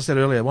 as I said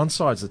earlier, one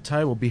side's the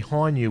table.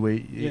 Behind you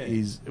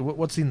is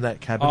what's in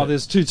that cabinet? Oh,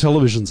 there's 2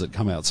 televisions that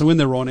come out. So when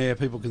they're on air,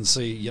 people can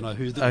see,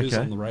 who's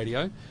on the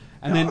radio.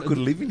 And then I could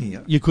live in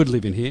here. You could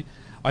live in here.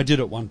 I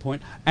did at one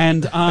point.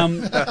 And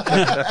I'm not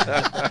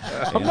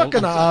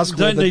going to ask.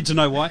 Don't need to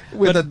know why.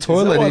 Where the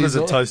toilet is.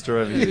 There's a toaster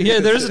over here. Yeah,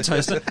 there is a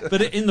toaster.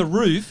 But in the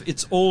roof,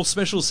 it's all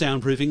special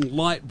soundproofing.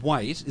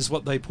 Lightweight is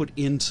what they put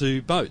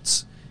into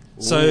boats.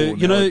 So Ooh,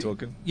 now we're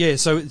talking. yeah.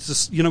 So it's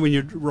just when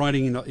you're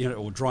riding in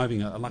or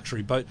driving a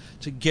luxury boat,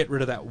 to get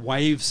rid of that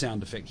wave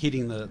sound effect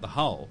hitting the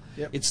hull.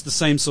 Yep. It's the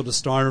same sort of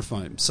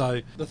styrofoam.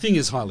 So the thing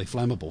is highly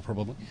flammable,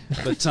 probably.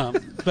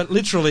 But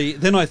literally,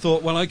 then I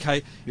thought, well,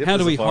 okay, how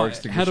do we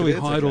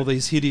hide all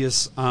these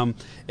hideous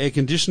air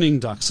conditioning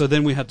ducts? So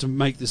then we had to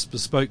make this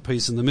bespoke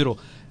piece in the middle.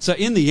 So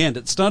in the end,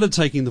 it started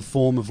taking the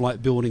form of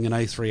like building an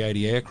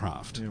A380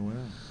 aircraft. Yeah,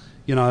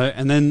 wow.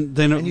 And then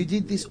and you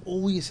did this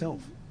all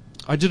yourself.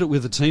 I did it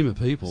with a team of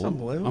people. It's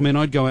unbelievable. I mean,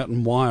 I'd go out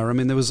and wire. I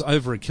mean, there was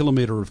over 1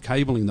 kilometre of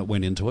cabling that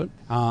went into it.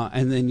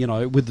 And then,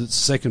 with the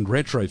second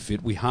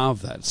retrofit, we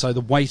halved that. So the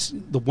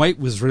weight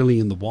was really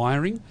in the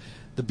wiring.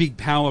 The big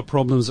power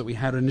problems that we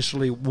had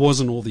initially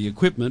wasn't all the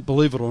equipment.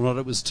 Believe it or not,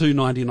 it was two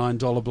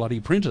 $99 bloody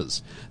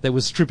printers that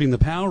was stripping the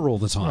power all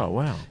the time. Oh,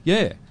 wow.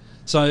 Yeah.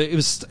 So it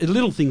was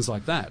little things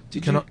like that.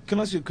 Can I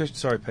ask you a question?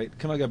 Sorry, Pete.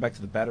 Can I go back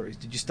to the batteries?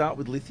 Did you start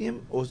with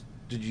lithium, or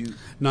did you?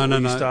 No.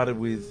 You started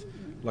with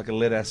like a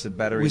lead acid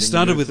battery. We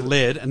started with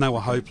lead, and they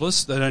were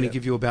hopeless. They'd only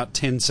give you about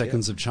 10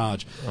 seconds of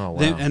charge. Oh,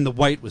 wow. And the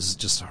weight was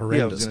just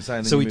horrendous. Yeah, I was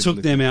gonna say, so we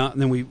took them out,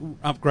 and then we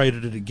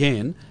upgraded it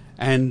again,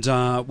 and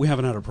we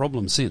haven't had a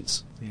problem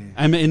since. Yeah,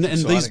 And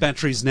these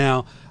batteries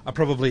now are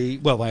probably,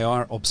 they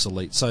are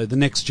obsolete. So the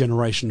next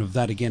generation of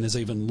that again is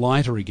even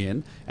lighter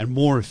again and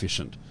more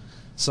efficient.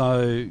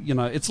 So,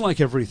 it's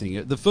like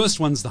everything. The first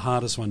one's the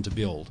hardest one to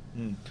build.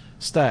 Mm.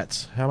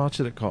 Stats. How much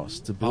did it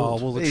cost to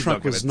build? Oh, well, the He's truck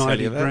not was gonna tell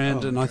 90 you that.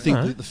 grand, and I think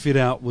No. that the fit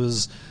out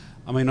was,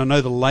 I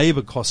know the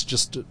labour cost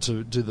just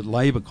to do the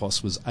labour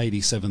cost was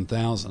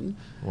 87,000.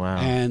 Wow.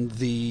 And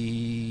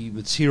the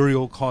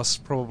material costs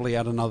probably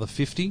at another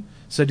 50.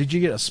 So did you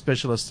get a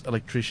specialist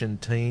electrician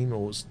team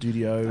or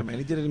studio? I mean,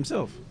 he did it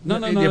himself. No.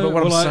 Yeah, but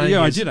what I'm saying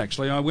I is- did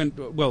actually. I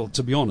went. Well,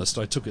 to be honest,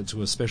 I took it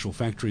to a special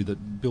factory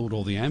that built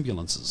all the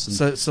ambulances. And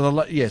So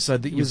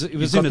it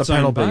was in its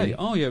own bay.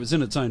 Oh yeah, it was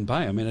in its own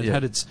bay. I mean,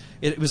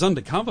 it was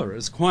undercover. It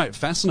was quite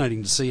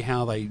fascinating to see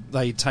how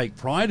they take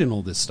pride in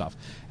all this stuff.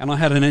 And I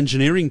had an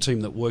engineering team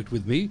that worked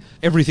with me.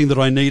 Everything that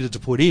I needed to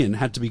put in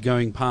had to be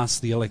going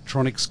past the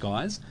electronics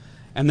guys.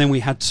 And then we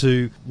had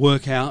to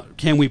work out,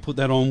 can we put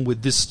that on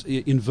with this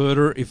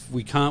inverter? If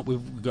we can't,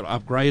 we've got to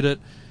upgrade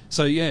it.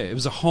 So, yeah, it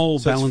was a whole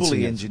So balancing. it's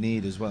fully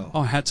engineered as well.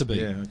 Oh, it had to be.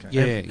 Yeah, okay.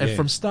 Yeah, and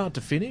from start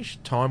to finish,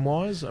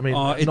 time-wise? I mean,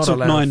 it not took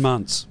allowed 9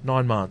 months.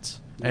 9 months.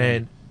 Yeah.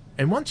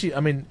 And once you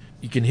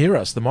can hear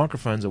us, the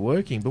microphones are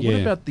working, but what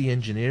Yeah. about the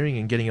engineering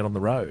and getting it on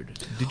the road?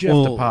 Did you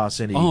have to pass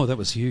any... Oh, that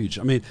was huge.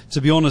 I mean, to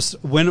be honest,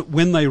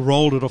 when they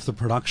rolled it off the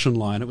production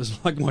line, it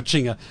was like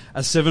watching a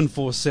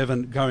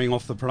 747 going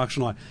off the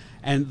production line.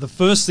 And the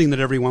first thing that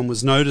everyone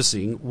was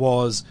noticing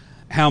was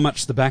how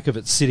much the back of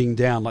it's sitting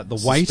down. Like the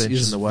weight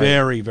is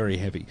very, very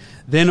heavy.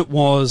 Then it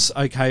was,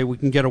 okay, we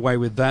can get away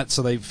with that.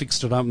 So they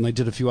fixed it up and they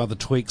did a few other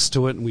tweaks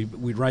to it, and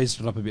we raised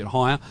it up a bit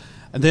higher.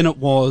 And then it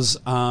was,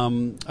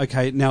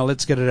 okay, now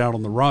let's get it out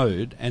on the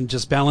road, and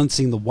just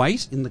balancing the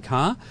weight in the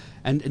car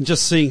and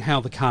just seeing how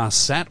the car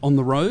sat on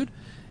the road.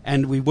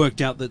 And we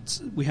worked out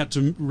that we had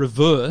to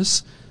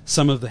reverse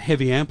some of the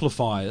heavy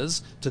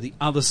amplifiers to the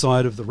other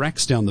side of the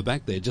racks down the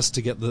back there just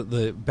to get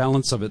the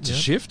balance of it to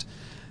shift.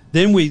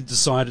 Then we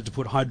decided to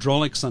put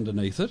hydraulics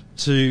underneath it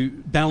to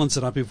balance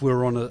it up if we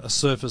were on a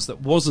surface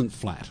that wasn't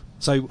flat.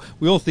 So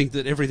we all think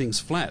that everything's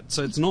flat,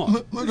 so it's not.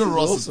 Look at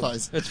Ross's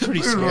face. It's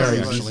pretty Look at scary,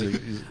 Ross's face.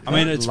 actually. I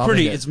mean, it's Loving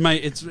pretty. it.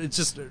 It's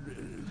just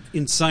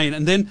insane.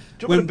 And then Do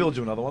you want me to build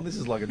you another one? This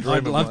is like a dream.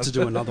 I'd love to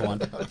do another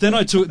one. Then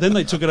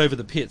they took it over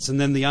the pits,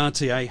 and then the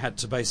RTA had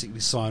to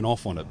basically sign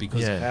off on it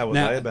because How were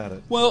they about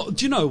it? Well,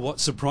 do you know what?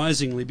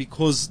 Surprisingly,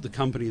 because the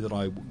company that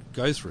I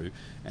go through,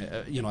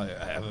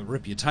 have a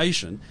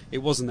reputation, it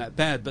wasn't that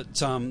bad. But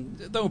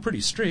they were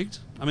pretty strict.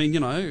 I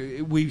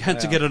mean, we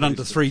had to get it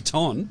under 3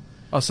 ton.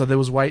 Oh, so there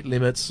was weight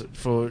limits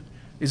for...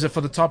 Is it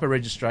for the type of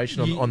registration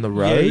on the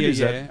road?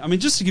 Yeah. I mean,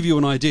 just to give you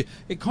an idea,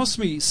 it cost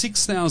me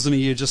 $6,000 a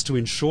year just to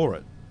insure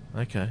it.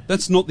 Okay.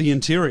 That's not the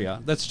interior.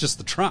 That's just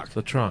the truck.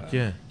 The truck,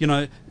 yeah.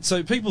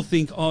 So people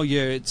think, oh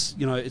yeah, it's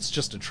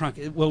just a truck.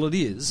 Well, it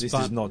is. This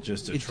but is not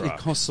just a truck. It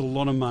costs a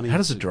lot of money. How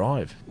does it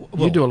drive?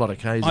 Well, you do a lot of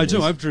Ks. I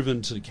do. I've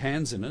driven to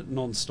Cairns in it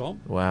non-stop.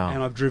 Wow.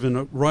 And I've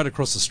driven right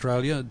across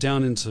Australia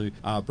down into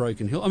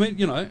Broken Hill. I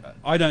mean,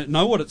 I don't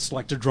know what it's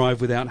like to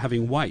drive without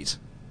having weight.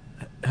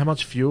 How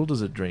much fuel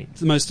does it drink? It's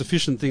the most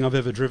efficient thing I've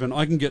ever driven.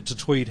 I can get to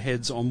Tweed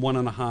Heads on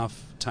 1.5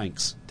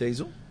 tanks.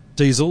 Diesel?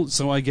 diesel.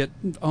 So I get,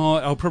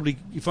 I'll probably,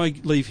 if I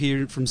leave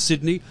here from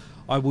Sydney,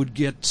 I would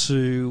get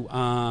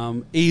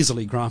to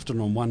easily Grafton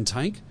on one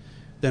tank,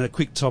 then a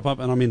quick top up,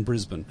 and I'm in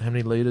Brisbane. How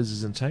many litres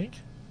is in tank?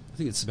 I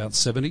think it's about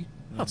 70.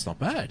 That's not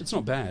bad. It's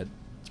not bad.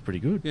 It's pretty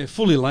good. Yeah,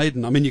 fully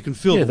laden. I mean, you can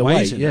feel Yeah, the weight.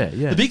 weight, in yeah, it.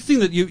 yeah. The big thing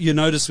that you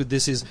notice with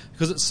this is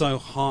because it's so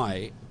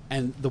high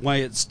and the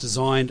way it's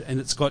designed, and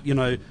it's got,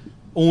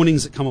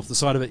 awnings that come off the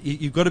side of it,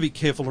 you've got to be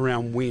careful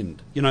around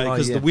wind,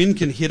 because the wind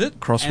can hit it.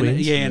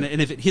 Crosswinds.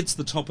 And if it hits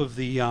the top of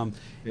the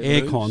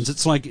air cons,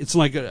 it's like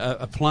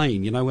a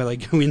plane, where they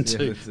go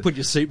into, put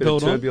your seatbelt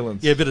on.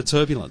 Turbulence. Yeah, a bit of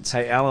turbulence.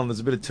 Hey, Alan, there's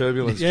a bit of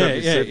turbulence.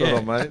 Strap your seatbelt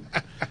on, mate.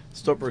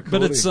 Stop recording.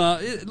 But it's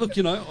look,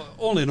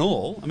 all in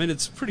all, I mean,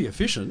 it's pretty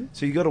efficient.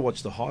 So you got to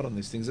watch the height on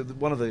these things.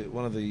 One of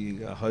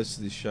the hosts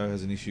of this show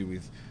has an issue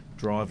with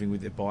driving with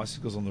their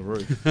bicycles on the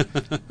roof.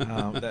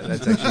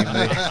 That's actually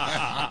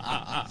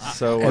me.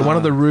 So one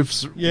of the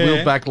roofs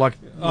wheeled back like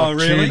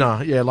really?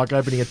 tuna. Yeah, like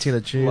opening a tin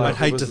of tuna. I'd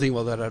hate to think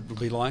what that would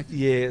be like.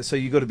 Yeah, so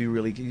you got to be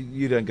really.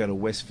 You don't go to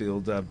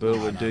Westfield,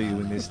 Burwood, do you?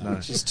 In this, no.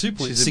 It's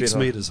 2.6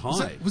 metres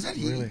high. Was that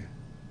here? Really?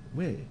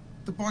 Where?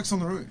 The bike's on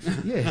the roof.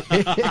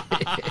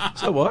 Yeah.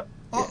 So what?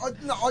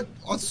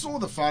 I saw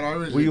the photo.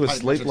 Really Were you paid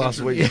asleep much last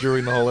attention. week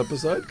during the whole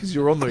episode? Because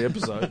you were on the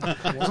episode.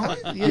 Was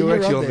I? You were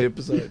actually on the there.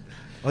 episode.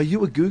 Oh, you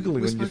were Googling on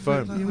your spoke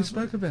about phone. Yeah, we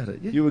spoke about it.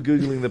 Yeah. You were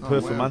Googling the wow.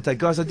 Performante.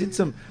 Guys, I did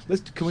some...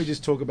 Can we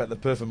just talk about the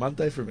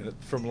Performante for a minute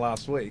from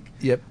last week?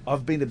 Yep.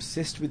 I've been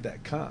obsessed with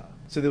that car.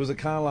 So there was a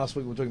car last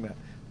week we were talking about,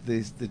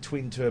 the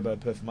twin-turbo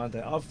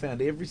Performante. I've found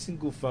every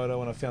single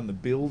photo and I found the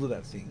build of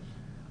that thing.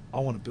 I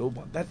want to build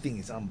one. That thing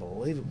is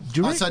unbelievable.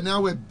 So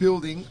now we're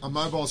building a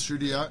mobile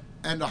studio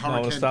and a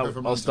Hurricane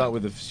Performante. I'll start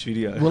with the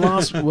studio. We'll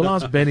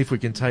ask Ben if we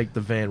can take the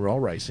van roll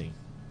racing.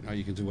 No,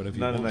 you can do whatever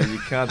you No, want. you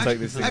can't take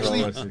this thing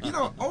Actually, roll racing.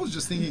 I was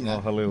just thinking Oh,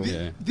 that. Halil.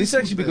 Yeah. This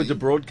actually be would good to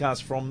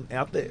broadcast from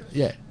out there.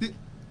 Yeah.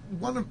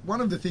 One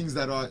of the things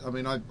that I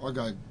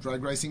go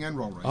drag racing and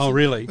roll racing. Oh,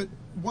 really? But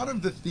one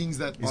of the things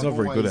that He's I've not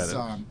very good always,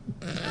 at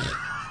it.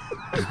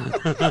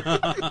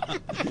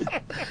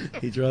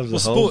 He drives Well,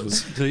 a whole...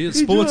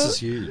 sports is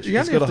huge. You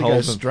He's only got have a to go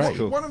whole straight.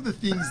 Cool. One of the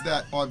things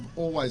that I've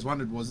always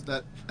wondered was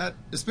that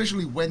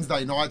especially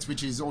Wednesday nights,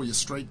 which is all your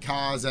street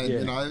cars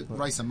and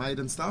race a mate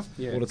and stuff.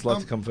 Yeah. What it's like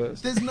to come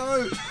first. There's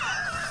no.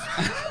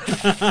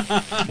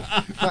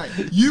 Mate,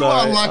 you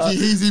are lucky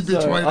he's in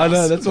between us. I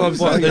know, that's what I'm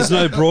saying. There's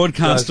no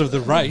broadcast of the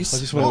I race.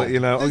 just want to let you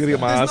know, I'm going to get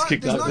my ass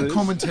kicked There's after no this.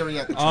 commentary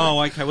at the track.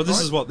 Oh, okay. Well, this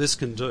Right? is what this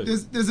can do.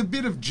 There's a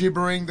bit of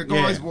gibbering. The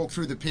guys Yeah. walk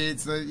through the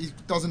pits. He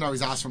doesn't know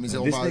his ass from his This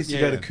elbows. needs to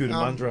Yeah. go to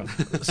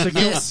Cootamundra.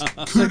 Yes,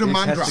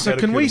 Cootamundra. So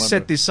can we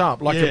set this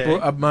up like Yeah.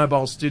 a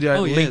mobile studio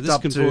Oh, yeah. linked This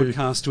up can to,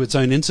 broadcast to its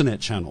own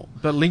internet channel.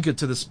 but link it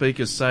to the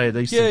speakers? Say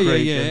these Yeah,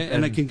 three,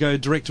 and it can go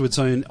direct to its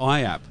own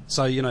iApp.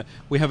 So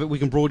we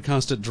can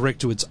broadcast it direct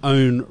to its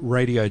own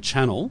radio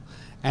channel,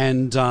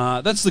 and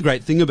that's the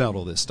great thing about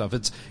all this stuff.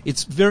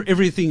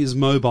 Everything is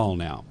mobile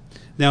now.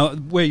 Now,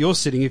 where you're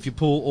sitting, if you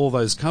pull all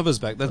those covers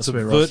back, that's a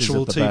where Ross is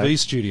virtual at the TV back.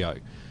 studio.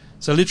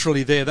 So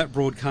literally, that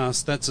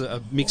broadcast, that's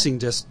a mixing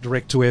desk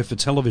direct to air for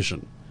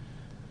television.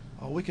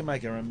 Oh, we can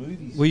make our own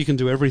movies. Well, you can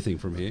do everything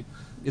from here.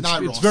 It's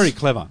Ross. very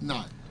clever.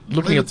 No.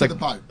 looking Leave at it to the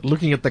boat.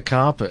 looking at the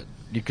carpet,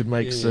 you could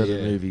make Yeah, certain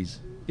yeah. movies.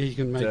 Yeah, you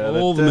can make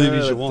all the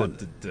movies you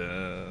want.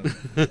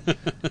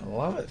 I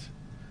love it.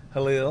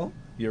 Halil,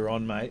 you're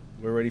on, mate.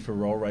 We're ready for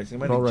roll racing.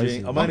 Roll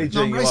racing. I'm only I'm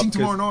G'ing you racing up 'cause-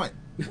 tomorrow night.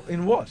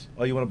 In what?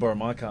 Oh, you want to borrow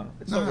my car?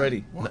 It's not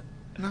ready. What?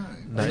 No.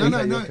 No.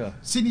 No. Your car.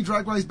 Sydney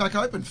Dragway's back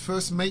open.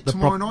 First meet The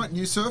tomorrow prop- night.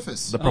 New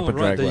surface. The proper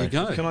Right, there dragway. you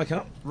go. Can I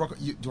come? Do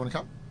you want to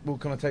come? Well,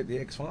 can I take the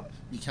X5?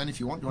 You can if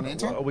you want. Do you want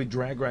to Are enter? we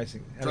drag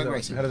racing? Drag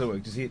racing. How does it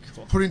work? Just hit.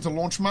 Put it into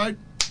launch mode.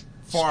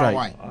 Fire Straight.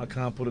 away. I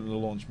can't put it in the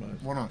launch mode.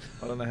 Why not?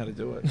 I don't know how to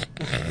do it.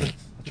 I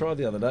tried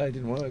the other day. It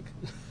didn't work.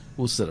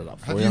 We'll set it up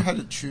for Have you. you had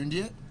it tuned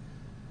yet?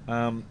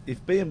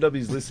 If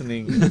BMW's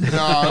listening,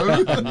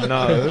 No.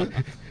 no.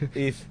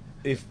 If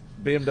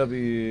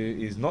BMW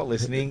is not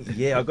listening,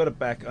 yeah, I got it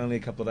back only a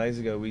couple of days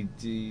ago. We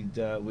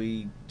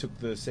took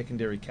the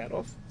secondary cat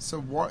off So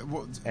what?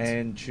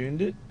 and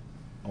tuned it.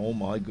 Oh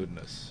my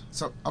goodness!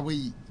 So are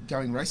we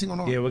going racing or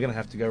not? Yeah, we're gonna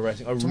have to go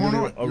racing. Tomorrow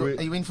night. I really,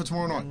 Are you in for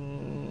tomorrow night?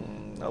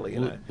 I'll let you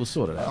know. We'll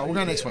sort it out. We'll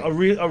go next week. I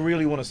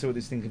really want to see what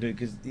this thing can do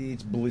because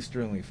it's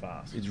blisteringly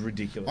fast. It's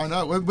ridiculous. I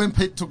know. When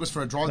Pete took us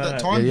for a drive No, that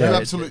no. time, Yeah, you yeah.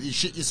 absolutely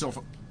shit yourself.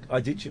 I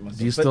did shit myself.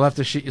 Do you but still have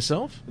to shit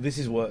yourself? This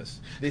is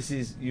worse. This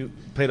is you,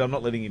 Peter. I'm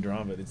not letting you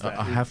drive it. It's that.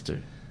 I have to.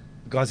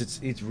 Guys,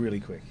 it's really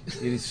quick.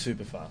 It is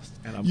super fast,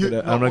 and I'm You-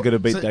 not gonna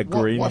beat so that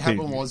green what thing.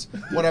 happened was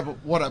what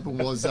happened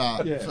was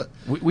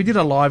We did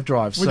a live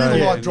drive. we so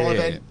did a live Yeah, drive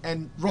yeah.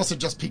 and Ross had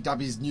just picked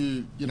up his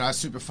new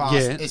super fast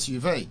Yeah.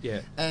 SUV Yeah.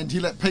 and he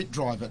let Pete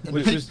drive it and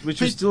which Pete,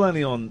 was still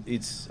only on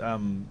its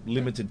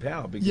limited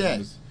power because it yeah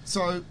was,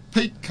 so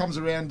Pete comes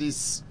around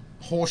this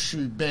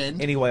horseshoe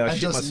bend. Anyway, I and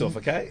shit just- myself,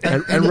 okay?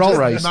 And it roll just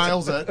race.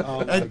 nails it.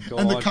 Oh, my and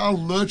the God. car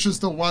lurches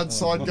to one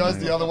side, goes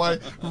the other way.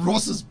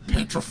 Ross is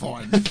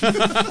petrified.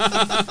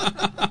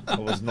 I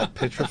was not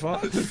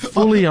petrified.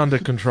 Fully under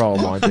control,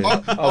 mind you.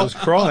 I was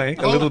crying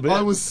a little bit.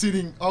 I was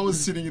sitting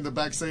in the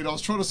back seat. I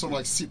was trying to sort of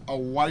like sit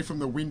away from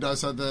the window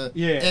so the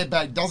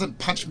airbag doesn't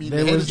punch me in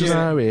There the head. was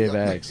no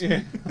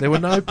airbags. There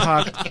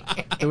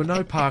were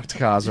no parked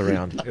cars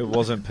around. It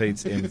wasn't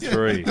Pete's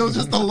M3. There was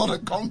just a lot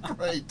of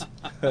concrete.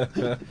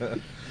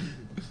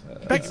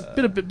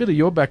 Bit of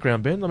your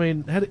background, Ben. I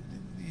mean,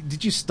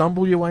 did you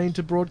stumble your way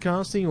into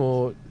broadcasting,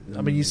 or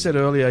I mean, you said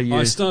earlier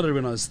I started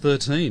when I was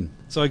 13.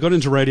 So I got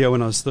into radio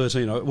when I was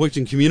 13. I worked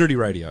in community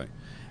radio.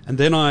 And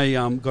then I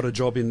got a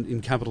job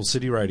in Capital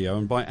City Radio.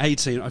 And by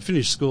 18, I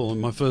finished school, and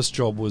my first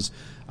job was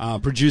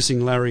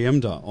producing Larry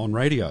Emder on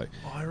radio.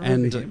 Oh, I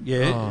remember him.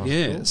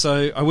 Cool.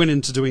 So I went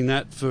into doing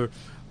that for a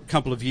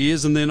couple of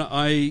years, and then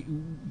I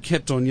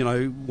kept on,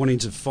 wanting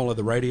to follow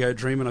the radio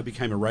dream, and I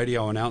became a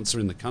radio announcer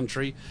in the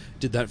country.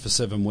 Did that for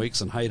 7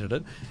 weeks and hated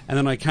it. And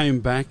then I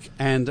came back,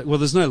 and, well,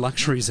 there's no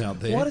luxuries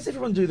out there. Why does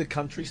everyone do the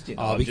country stint?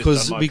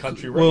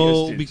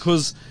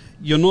 Because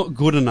you're not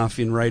good enough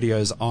in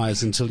radio's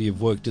eyes until you've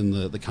worked in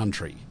the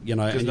country,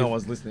 Because no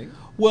one's listening.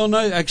 Well, no,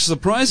 actually,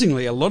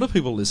 surprisingly, a lot of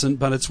people listen,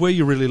 but it's where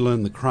you really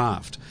learn the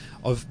craft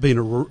of being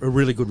a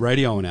really good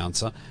radio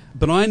announcer.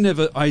 But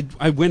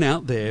I went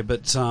out there,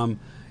 but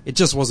it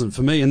just wasn't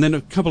for me. And then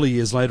a couple of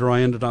years later,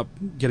 I ended up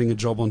getting a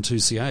job on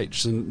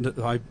 2CH, and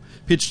I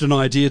pitched an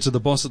idea to the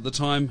boss at the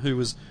time, who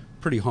was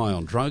pretty high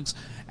on drugs,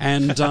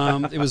 and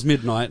it was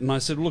midnight, and I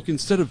said, look,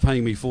 instead of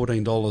paying me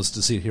 $14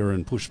 to sit here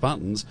and push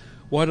buttons,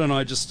 why don't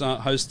I just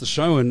host the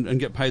show and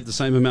get paid the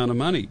same amount of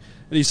money?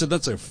 And he said,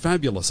 that's a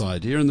fabulous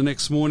idea. And the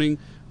next morning,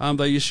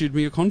 they issued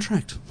me a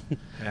contract.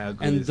 How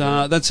good And is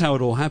that? that's how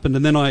it all happened.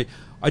 And then I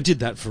did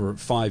that for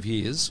 5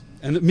 years.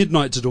 And at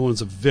midnight to dawn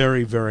is a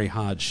very, very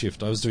hard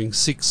shift. I was doing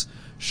 6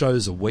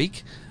 shows a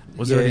week.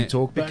 Was there any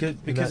talk back?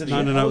 Because of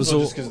the No, it was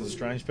all- just because of the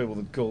strange people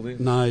that called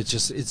in. No,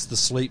 it's the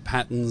sleep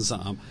patterns,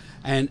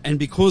 and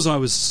because I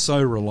was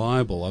so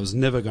reliable, I was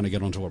never going to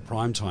get onto a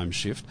primetime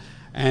shift,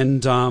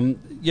 and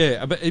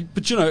but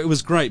it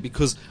was great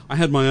because I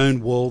had my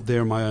own world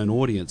there, my own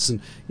audience, and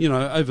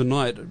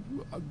overnight,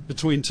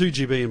 between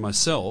 2GB and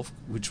myself,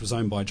 which was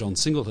owned by John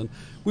Singleton,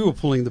 we were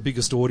pulling the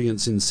biggest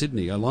audience in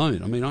Sydney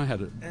alone. I mean, I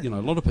had a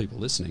lot of people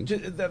listening.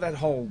 That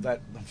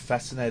I'm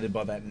fascinated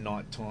by that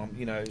night time.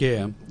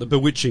 Yeah, the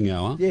bewitching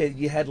hour. Yeah,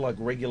 you had like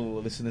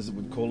regular listeners that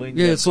would call in.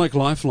 Yeah, it's like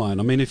Lifeline.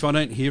 I mean, if I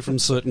don't hear from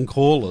certain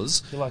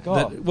callers, You're like,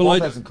 Bob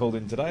Bob hasn't called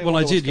in today. Well,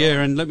 I What's did, going yeah.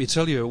 on? And let me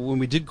tell you, when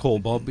we did call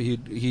Bob,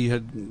 he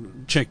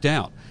had checked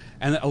out,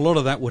 and a lot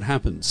of that would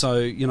happen. So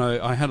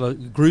I had a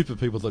group of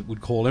people that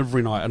would call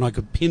every night, and I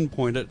could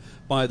pinpoint it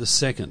by the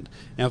second.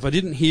 Now, if I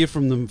didn't hear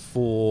from them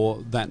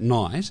for that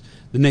night,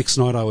 the next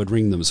night I would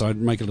ring them, so I'd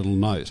make a little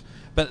note.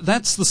 But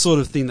that's the sort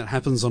of thing that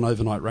happens on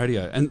overnight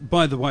radio. And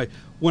by the way,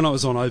 when I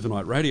was on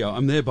overnight radio,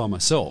 I'm there by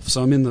myself.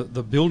 So I'm in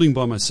the building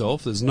by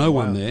myself. There's no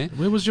one there.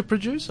 Where was your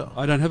producer?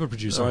 I don't have a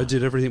producer. I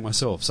did everything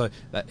myself. So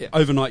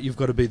overnight, you've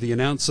got to be the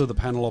announcer, the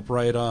panel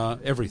operator,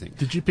 everything.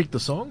 Did you pick the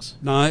songs?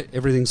 No,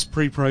 everything's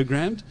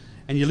pre-programmed.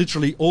 And you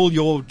literally, all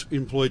you're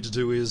employed to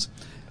do is,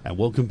 and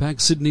welcome back,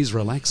 Sydney's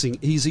relaxing,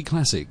 easy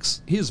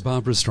classics. Here's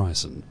Barbara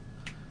Streisand.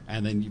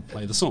 And then you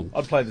play the song.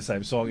 I'd play the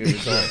same song every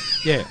time.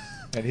 Yeah.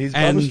 And here's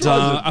And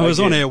Barbra Streisand. I was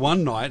on Again. air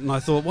one night, and I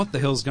thought, what the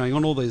hell's going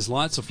on? All these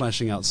lights are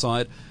flashing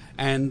outside,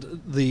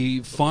 and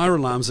the fire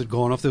alarms had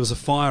gone off. There was a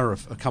fire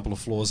a couple of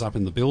floors up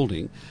in the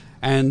building,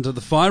 and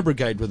the fire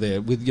brigade were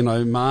there with,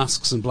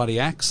 masks and bloody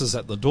axes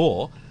at the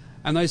door,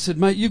 and they said,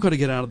 mate, you've got to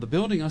get out of the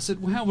building. I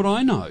said, well, how would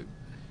I know?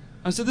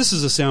 I said, this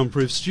is a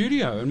soundproof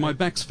studio, and my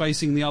back's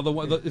facing the other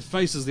way. It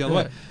faces the other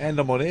way. And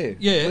I'm on air.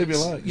 Yeah, Leave me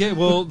alone. yeah.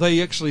 Well,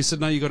 they actually said,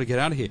 no, you got to get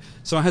out of here.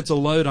 So I had to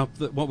load up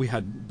what we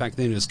had back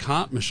then was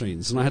cart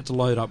machines, and I had to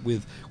load up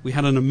with. We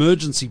had an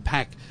emergency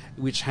pack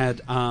which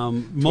had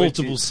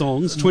multiple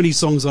songs, 20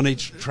 songs on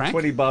each track.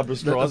 20 Barbra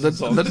Streisand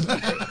songs.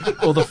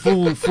 Or the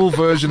full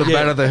version of Yeah.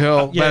 Bat Out of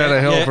Hell, Yeah, Bat Out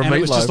of Hell from and Meatloaf.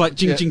 it was just like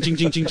ching, ching, ching,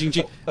 ching, ching, ching,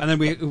 ching. And then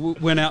we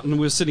went out and we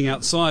were sitting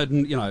outside,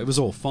 and it was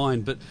all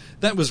fine. But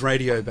that was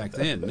radio back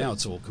then. Now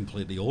it's all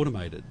completely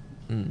automated.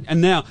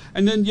 And then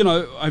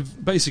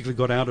I've basically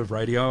got out of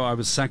radio. I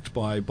was sacked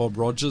by Bob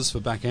Rogers for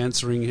back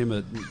answering him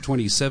at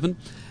 27,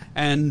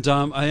 and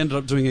I ended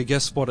up doing a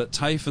guest spot at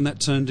TAFE, and that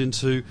turned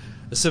into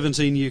a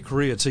 17-year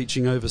career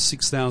teaching over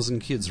 6,000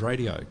 kids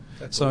radio.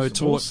 That's so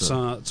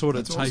awesome. taught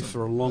at That's TAFE awesome.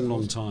 for a long,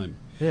 long time.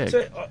 Yeah.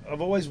 So I've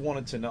always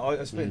wanted to know.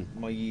 I spent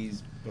my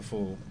years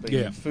before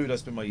being Yeah. in food. I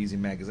spent my years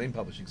in magazine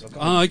publishing. So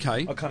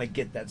Okay. I kind of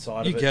get that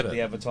side You of it, get it.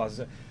 the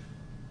advertising.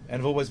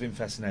 And I've always been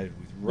fascinated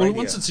with radio. Well,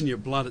 once it's in your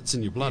blood, it's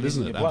in your blood, It is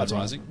isn't in it? your blood,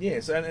 Advertising. right?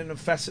 Yes, and I'm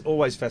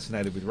always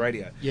fascinated with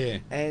radio. Yeah.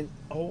 And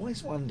I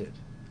always wondered,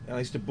 and I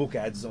used to book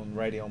ads on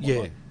radio. And Yeah.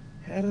 whatnot,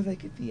 how do they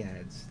get the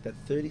ads, that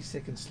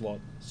 30-second slot,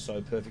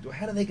 so perfect? Or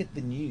how do they get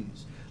the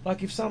news?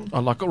 Like if some...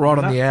 Oh, like right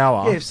on the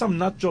hour. Yeah, if some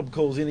nut job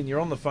calls in and you're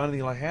on the phone and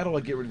you're like, how do I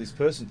get rid of this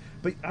person?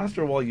 But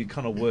after a while, you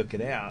kind of work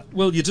it out.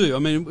 Well, you do. I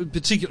mean,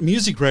 particular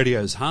music radio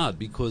is hard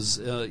because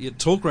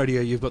talk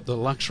radio, you've got the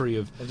luxury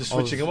of just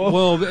switching them off.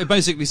 Well,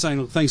 basically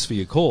saying, look, thanks for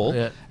your call.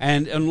 Yeah.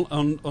 And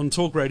on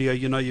talk radio,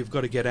 you've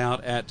got to get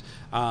out at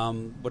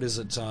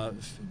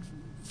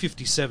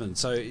 57.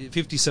 So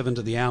 57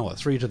 to the hour,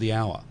 3 to the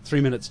hour, 3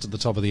 minutes to the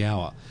top of the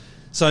hour.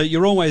 So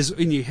you're always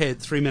in your head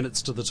 3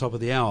 minutes to the top of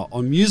the hour.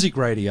 On music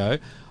radio,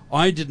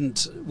 we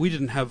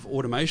didn't have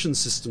automation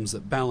systems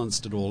that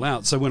balanced it all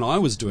out. So when I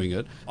was doing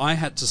it, I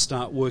had to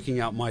start working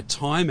out my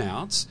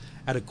timeouts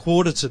at a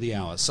quarter to the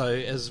hour. So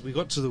as we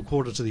got to the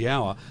quarter to the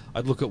hour,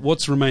 I'd look at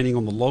what's remaining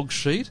on the log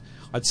sheet.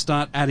 I'd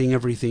start adding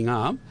everything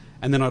up,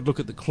 and then I'd look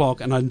at the clock,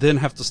 and I'd then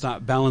have to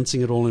start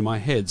balancing it all in my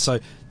head. So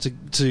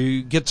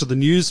to get to the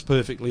news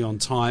perfectly on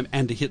time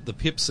and to hit the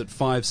pips at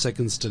 5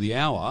 seconds to the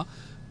hour,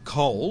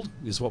 cold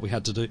is what we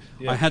had to do.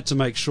 Yeah. I had to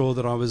make sure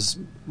that I was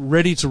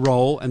ready to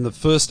roll, and the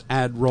first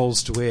ad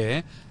rolls to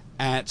air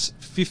at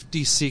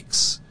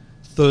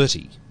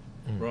 56:30.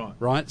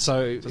 Right.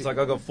 So it's like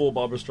I've got 4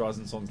 Barbra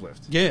Streisand songs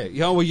left. Yeah.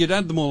 Well, you'd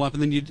add them all up,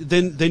 and then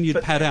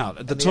you'd pad out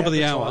at the top of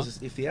the hour.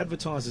 If the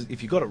advertisers,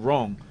 if you got it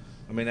wrong,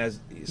 I mean, as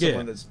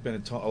someone that's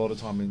spent a lot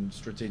of time in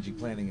strategic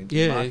planning and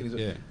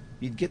marketing,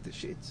 you'd get the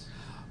shits.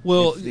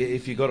 Well,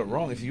 if you got it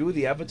wrong, if you were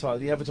the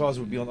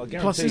advertiser would be on. I Plus,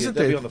 guarantee isn't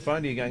they'd be there- on the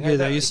phone to you going, Yeah, hey,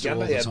 they that used to all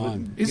the ad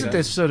time. Isn't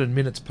there certain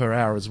minutes per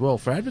hour as well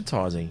for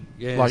advertising?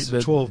 Yeah, like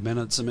so 12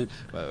 minutes. I mean,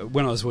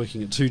 when I was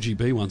working at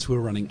 2GB once, we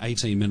were running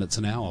 18 minutes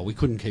an hour. We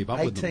couldn't keep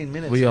up with them. 18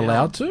 minutes. Were you an hour.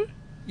 allowed to?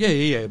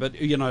 Yeah. But,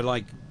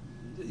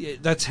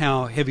 that's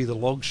how heavy the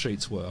log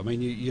sheets were. I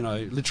mean,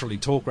 literally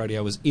talk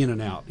radio was in and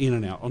out,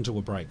 onto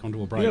a break. You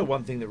know,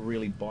 one thing that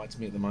really bites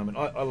me at the moment,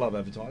 I love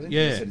advertising.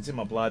 Yeah. As I said, it's in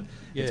my blood.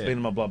 Yeah. It's been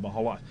in my blood my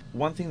whole life.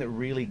 One thing that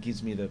really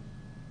gives me the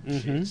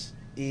shits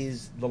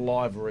is the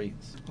live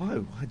reads.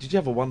 Oh, did you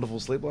have a wonderful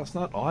sleep last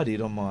night? I did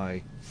on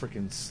my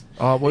freaking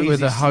With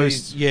the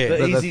host, the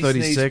the easy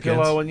 30 sneeze seconds.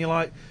 pillow, and you're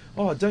like,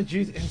 oh, don't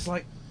you? And it's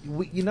like,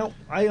 A,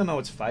 I know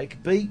it's fake.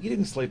 B, you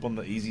didn't sleep on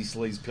the easy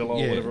sleaze pillow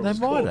or whatever it They was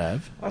might called.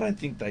 have. I don't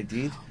think they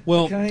did.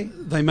 Well, okay?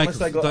 they make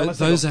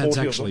those ads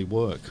actually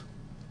work.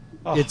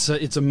 Oh.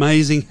 It's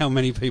amazing how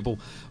many people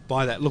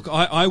buy that. Look,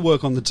 I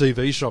work on the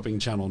TV shopping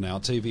channel now,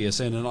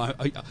 TVSN, and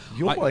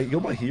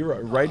You're my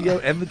hero, radio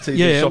and the TV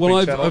Yeah, shopping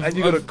well, channel, and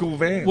you got a cool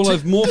van. Well,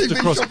 I've morphed TV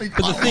across. shopping.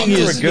 But the Oh, thing you're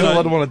is, a girl,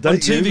 I don't wanna on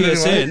date you,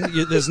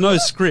 TVSN, there's no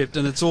script,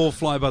 and it's all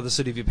fly by the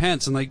seat of your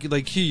pants, and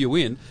they cue you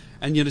in,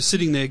 and you're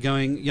sitting there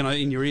going,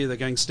 in your ear, they're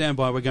going, stand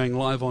by, we're going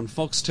live on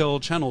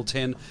Foxtel, Channel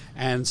 10,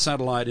 and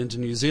satellite into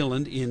New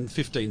Zealand in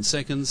 15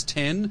 seconds,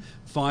 10,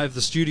 5,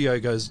 the studio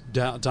goes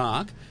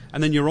dark,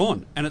 and then you're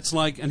on. And it's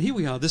like, and here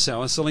we are this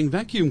hour selling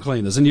vacuum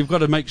cleaners, and you've got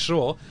to make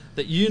sure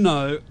that you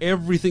know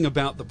everything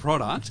about the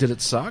product. Did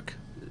it suck?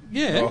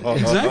 Yeah,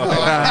 exactly.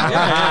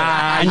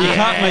 Yeah. And you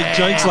can't make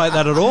jokes like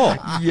that at all.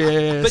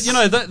 Yes.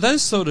 But,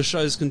 those sort of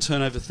shows can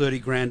turn over 30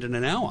 grand in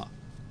an hour.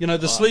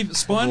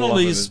 Spinal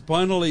Ease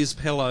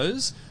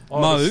pillows,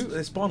 Mo.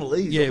 The Spinal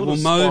Ease. Yeah, well,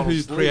 Mo,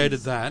 who created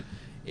that,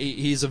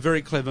 he's a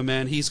very clever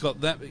man. He's got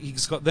that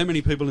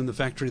many people in the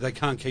factory, they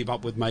can't keep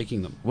up with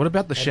making them. What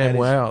about the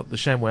ShamWow? The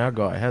ShamWow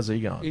guy, how's he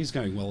going? He's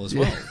going well as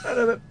well.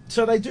 No,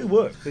 so they do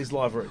work, these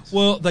live reads.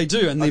 Well, they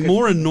do, and the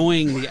more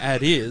annoying the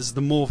ad is,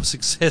 the more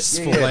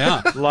successful they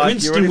are.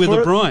 Like, you ready Winston with for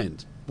a it?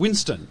 blind.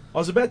 Winston. I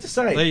was about to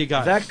say, There you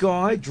go. that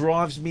guy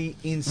drives me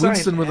insane.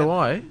 Winston with a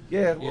Y?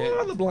 Yeah, what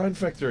about the Blind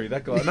Factory?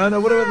 That guy.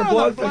 No, what about the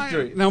Blind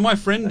Factory? Now, my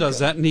friend does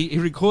that, and he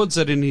records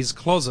it in his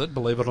closet,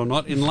 believe it or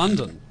not, in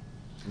London.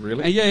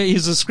 Really? And yeah,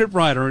 he's a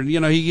scriptwriter, and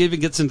he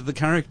even gets into the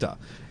character.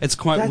 It's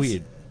quite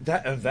weird.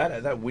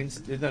 That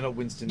Winston. No, not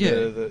Winston. Yeah.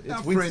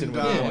 It's Winston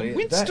with a Y. Yeah,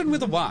 Winston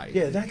with a Y.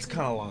 Yeah, that's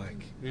kind of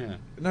like. Yeah.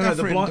 No,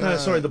 the blind. No,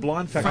 sorry, the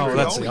Blind Factory. Oh,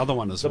 that's the other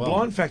one as The well.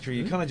 Blind Factory.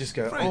 You kind of just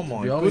go, Fred. oh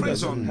my The old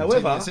goodness. ones on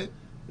However, TVSN.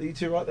 are you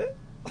two right there?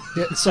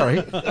 Yeah, sorry.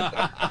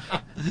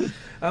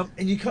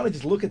 And you kind of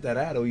just look at that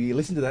ad, or you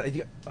listen to that, and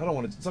you go, I don't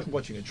want to. It's like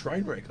watching a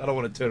train wreck. I don't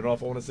want to turn it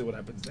off. I want to see what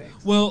happens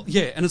next. Well,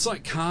 yeah, and it's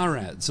like car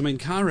ads. I mean,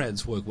 car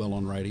ads work well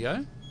on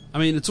radio. I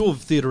mean, it's all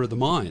theatre of the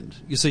mind.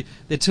 You see,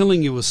 they're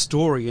telling you a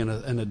story and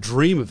a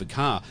dream of a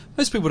car.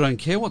 Most people don't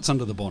care what's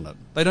under the bonnet.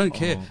 They don't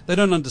care. They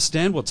don't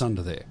understand what's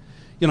under there.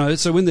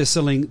 So when they're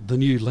selling the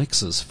new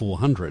Lexus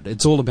 400,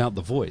 it's all about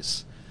the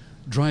voice.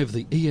 Drive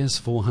the ES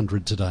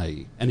 400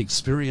 today and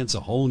experience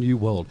a whole new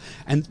world.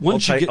 And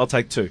once I'll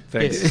take two.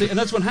 Thanks. Yeah, see, and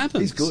that's what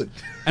happens. He's good.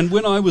 And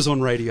when I was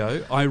on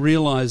radio, I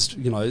realised,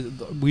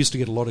 we used to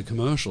get a lot of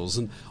commercials,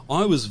 and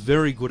I was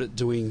very good at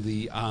doing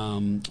the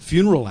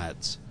funeral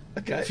ads.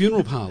 Okay.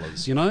 Funeral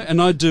parlours,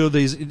 and I do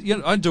these.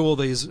 I do all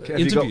these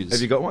interviews.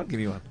 Have you got one? Give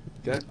me one.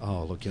 Okay.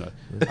 Oh, look,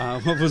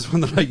 what was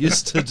one that I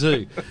used to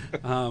do?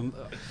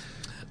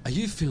 Are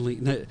you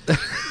feeling? No,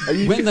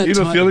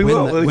 You're not feeling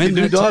well. When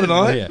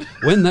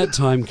that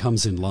time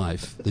comes in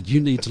life that you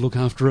need to look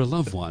after a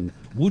loved one,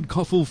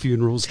 Woodcoffle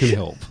Funerals can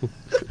help.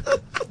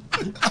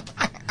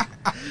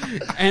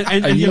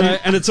 and you know,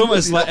 and it's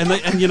almost like,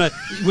 and you know,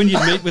 when you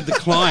meet with the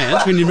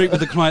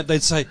client,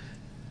 they'd say,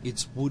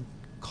 "It's Wood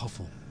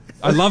Coffle."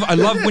 I love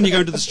when you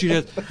go into the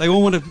studio. They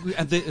all want to.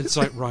 It's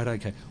like, right,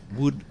 okay,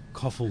 Wood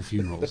Coffle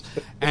Funerals,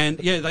 and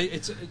yeah,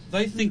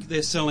 they think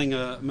they're selling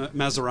a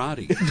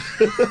Maserati.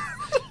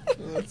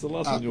 That's the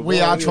last one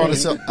we are trying to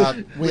sell.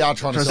 We are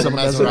trying to sell a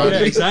Maserati. Yeah,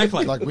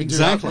 exactly. Like we do.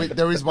 Exactly.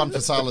 There is one for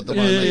sale at the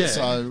moment. yeah.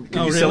 So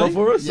Can you sell it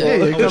for us?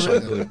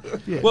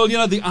 Yeah. Well, you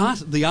know, the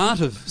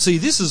art of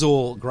this is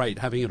all great,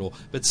 having it all,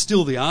 but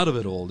still the art of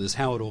it all is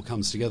how it all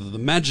comes together. The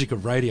magic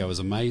of radio is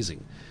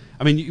amazing.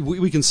 I mean,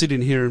 we can sit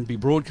in here and be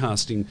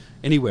broadcasting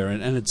anywhere,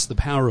 and it's the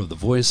power of the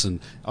voice. And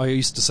I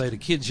used to say to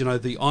kids, you know,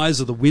 the eyes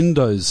are the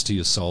windows to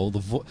your soul.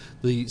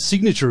 The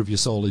signature of your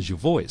soul is your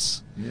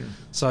voice. Yeah.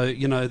 So,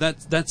 you know,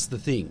 that's the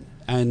thing.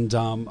 And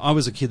I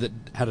was a kid that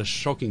had a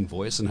shocking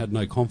voice and had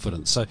no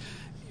confidence. So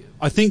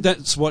I think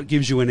that's what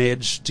gives you an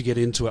edge to get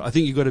into it. I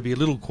think you've got to be a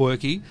little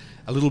quirky,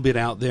 a little bit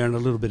out there, and a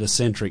little bit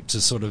eccentric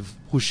to sort of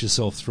push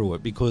yourself through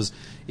it. Because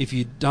if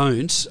you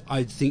don't,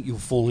 I think you'll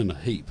fall in a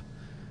heap.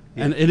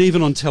 Yeah. And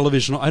even on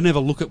television, I never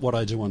look at what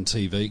I do on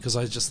TV because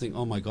I just think,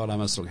 oh my God, I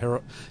must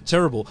look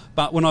terrible.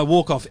 But when I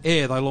walk off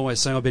air, they'll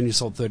always say, "Oh, Ben, you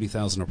sold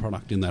 30,000 of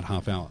product in that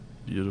half hour."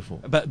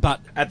 Beautiful.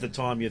 But at the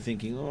time, you're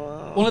thinking,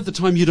 oh. Well, at the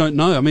time, you don't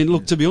know. I mean,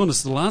 look, to be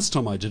honest, the last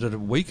time I did it a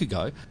week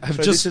ago,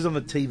 this is on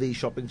the TV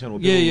shopping channel.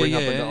 People ring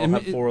up and go, I'll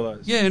have 4 of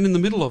those. Yeah, and in the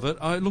middle of it,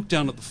 I looked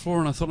down at the floor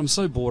and I thought, I'm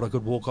so bored I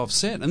could walk off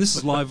set. And this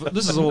is live.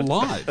 This is all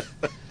live.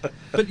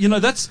 But, you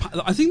know,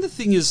 I think the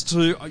thing is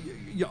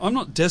I'm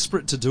not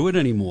desperate to do it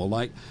anymore.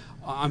 Like,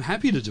 I'm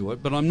happy to do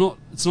it, but I'm not.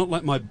 It's not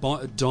like my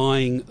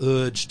dying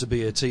urge to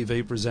be a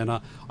TV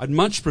presenter. I'd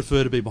much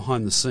prefer to be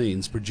behind the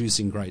scenes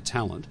producing great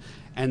talent,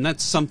 and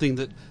that's something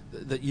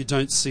that you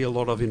don't see a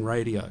lot of in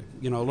radio.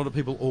 You know, a lot of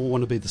people all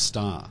want to be the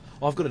star.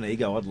 I've got an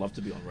ego. I'd love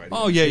to be on radio.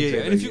 Oh yeah.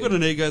 And if you've got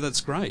an ego,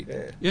 that's great.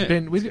 Yeah.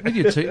 Ben, with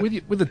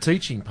the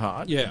teaching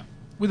part,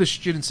 with the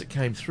students that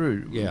came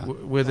through,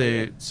 were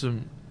there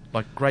some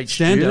like great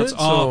standouts? Students,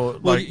 or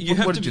well,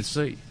 what did you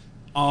see?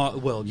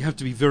 Well, you have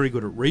to be very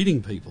good at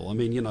reading people. I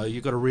mean, you know,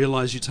 you've got to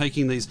realise you're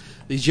taking these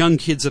young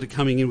kids that are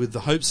coming in with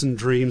the hopes and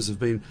dreams of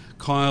being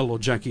Kyle or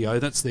Jackie O.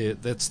 That's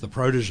the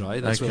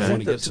protege. That's where they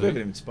want to get to. We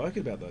haven't even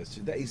spoken about those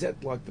two. Is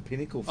that like the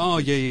pinnacle? For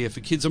kids? Yeah,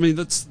 for kids. I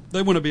mean,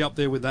 they want to be up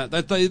there with that.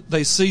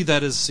 They see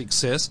that as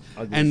success,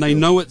 and they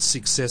know it's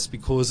success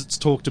because it's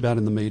talked about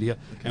in the media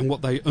and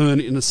what they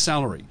earn in a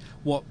salary.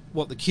 What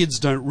the kids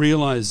don't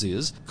realise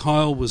is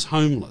Kyle was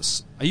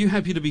homeless. Are you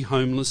happy to be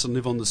homeless and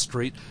live on the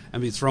street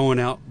and be thrown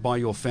out by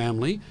your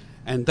family?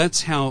 And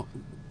that's how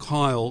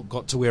Kyle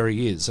got to where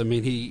he is. I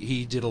mean,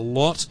 he did a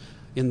lot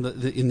in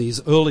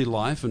his early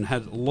life and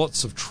had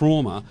lots of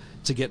trauma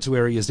to get to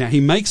where he is now. He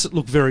makes it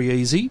look very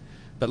easy,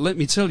 but let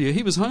me tell you,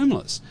 he was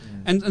homeless.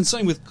 And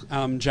same with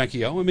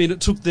Jackie O. I mean, it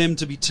took them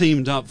to be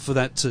teamed up for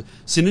that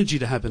synergy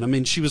to happen. I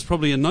mean, she was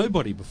probably a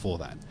nobody before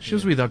that. She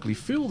was with Ugly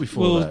Phil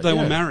before that. Well, they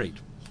were married.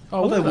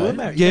 Oh, they were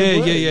married.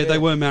 Yeah, they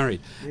were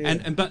married.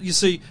 Yeah. But you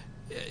see,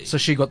 so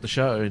she got the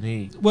show, and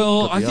he.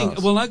 Well, I think.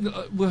 Arse.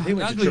 Well, he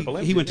went to Triple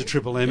M. He went to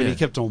Triple M, and he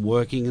kept on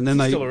working, and then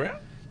Is he still around?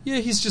 Yeah,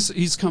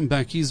 he's come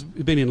back. He's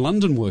been in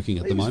London working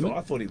at the moment.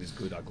 I thought he was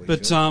good, Ugly.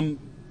 But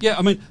yeah,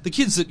 I mean, the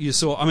kids that you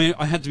saw. I mean,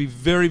 I had to be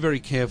very, very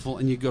careful,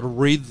 and you've got to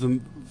read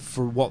them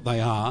for what they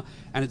are.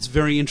 And it's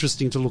very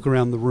interesting to look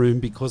around the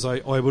room because I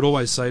would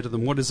always say to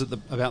them, what is it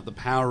about the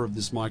power of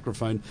this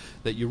microphone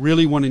that you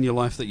really want in your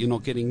life that you're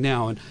not getting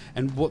now?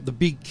 And what the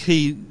big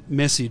key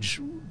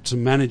message to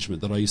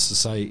management that I used to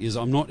say is,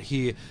 I'm not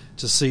here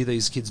to see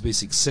these kids be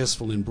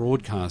successful in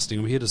broadcasting.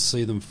 I'm here to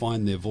see them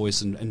find their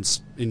voice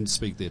and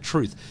speak their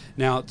truth.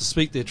 Now, to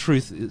speak their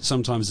truth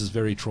sometimes is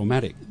very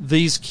traumatic.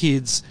 These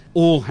kids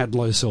all had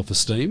low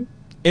self-esteem.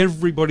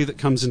 Everybody that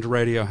comes into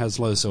radio has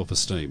low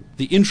self-esteem.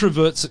 The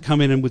introverts that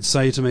come in and would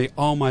say to me,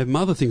 oh, my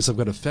mother thinks I've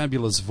got a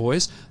fabulous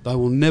voice. They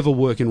will never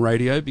work in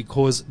radio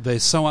because they're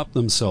so up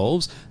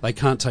themselves, they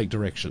can't take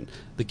direction.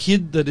 The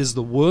kid that is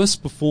the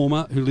worst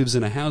performer, who lives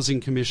in a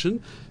housing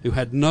commission, who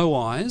had no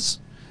eyes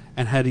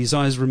and had his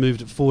eyes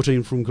removed at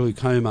 14 from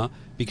glaucoma,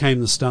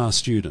 became the star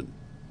student.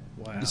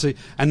 Wow. You see,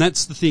 and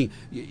that's the thing.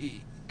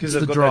 Because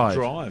they've got that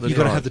drive. You've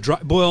got to have the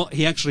drive. Well,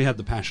 he actually had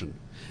the passion.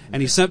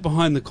 And he sat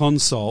behind the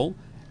console.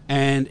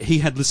 And he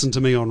had listened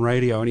to me on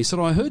radio, and he said,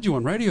 I heard you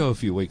on radio a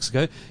few weeks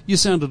ago. You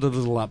sounded a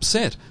little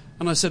upset.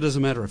 And I said, as a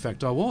matter of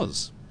fact, I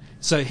was.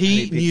 So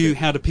he knew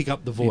how to pick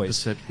up the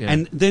voice.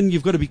 And then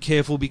you've got to be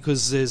careful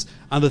because there's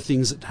other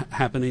things that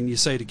happen, and you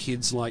say to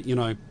kids like, you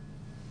know,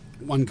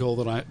 one girl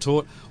that I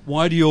taught,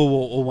 why do you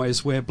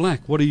always wear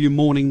black? What are you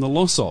mourning the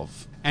loss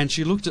of? And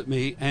she looked at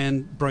me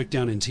and broke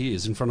down in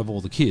tears in front of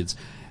all the kids.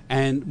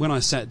 And when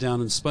I sat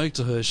down and spoke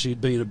to her, she'd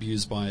been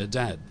abused by her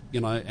dad,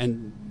 you know,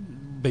 and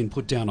been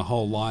put down a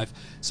whole life.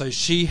 So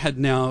she had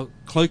now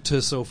cloaked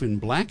herself in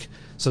black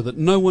so that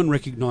no one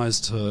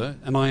recognised her,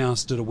 and I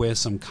asked her to wear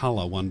some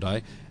colour one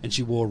day, and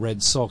she wore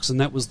red socks, and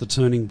that was the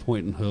turning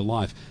point in her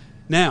life.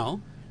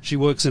 Now she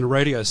works in a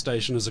radio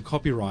station as a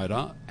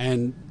copywriter,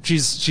 and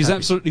she's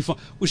absolutely fine.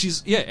 Well,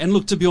 and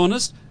look, to be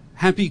honest,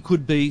 happy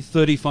could be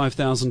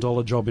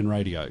 $35,000 job in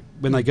radio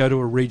when they go to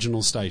a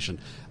regional station.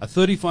 A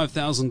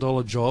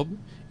 $35,000 job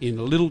in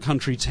a little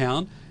country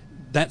town,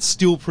 that's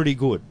still pretty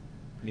good.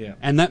 Yeah.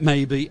 And that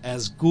may be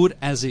as good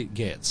as it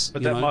gets.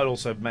 But that might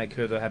also make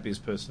her the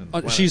happiest person in the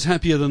planet. She's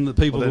happier than the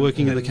people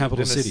working in the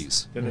capital then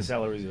cities. Then the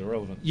salaries are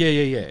irrelevant.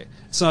 Yeah.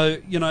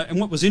 So, and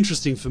what was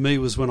interesting for me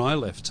was when I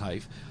left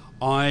TAFE,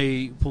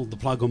 I pulled the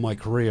plug on my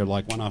career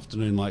like one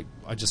afternoon, like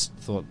I just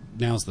thought,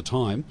 now's the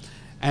time.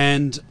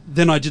 And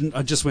then I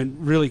just went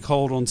really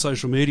cold on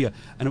social media,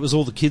 and it was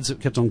all the kids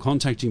that kept on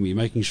contacting me,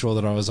 making sure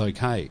that I was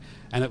okay.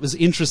 And it was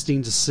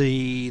interesting to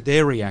see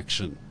their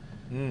reaction.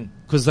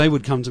 Because they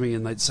would come to me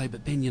and they'd say,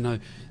 but Ben,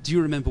 do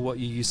you remember what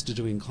you used to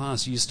do in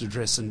class? You used to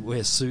dress and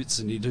wear suits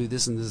and you do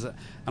this and this.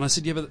 And I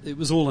said, yeah, but it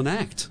was all an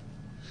act.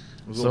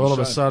 So all of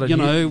a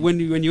sudden... when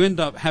you end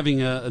up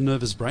having a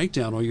nervous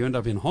breakdown or you end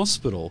up in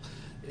hospital,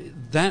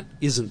 that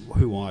isn't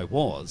who I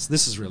was.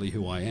 This is really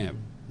who I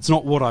am. It's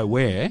not what I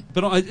wear,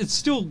 but it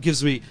still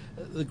gives me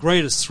the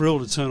greatest thrill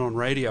to turn on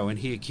radio and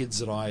hear kids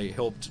that I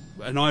helped.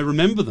 And I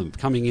remember them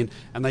coming in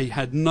and they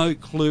had no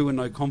clue and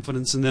no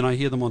confidence. And then I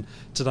hear them on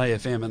Today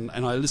FM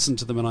and I listen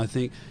to them and I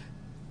think,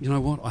 you know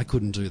what, I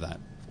couldn't do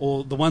that.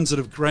 Or the ones that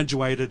have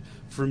graduated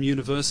from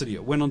university.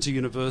 I went on to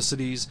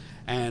universities,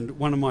 and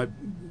one of my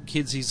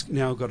kids, he's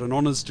now got an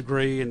honours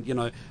degree.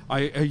 And, I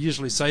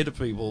usually say to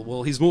people,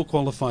 well, he's more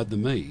qualified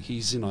than me.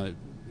 He's an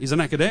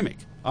academic.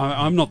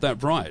 I'm not that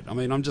bright. I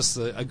mean, I'm just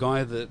a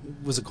guy that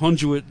was a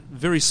conduit,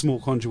 very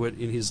small conduit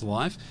in his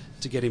life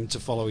to get him to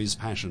follow his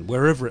passion,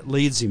 wherever it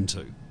leads him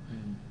to.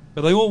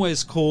 But they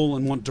always call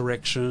and want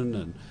direction,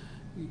 and,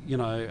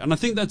 and I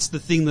think that's the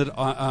thing that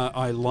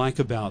I like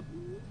about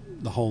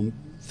the whole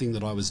thing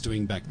that I was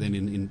doing back then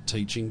in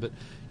teaching. But,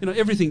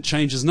 everything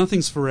changes.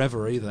 Nothing's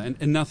forever either,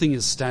 and nothing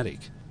is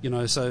static.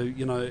 So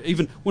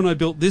even when I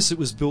built this, it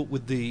was built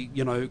with the,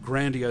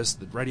 grandiose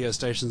that radio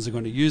stations are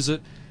going to use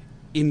it.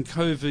 In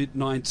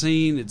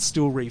COVID-19, it's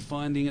still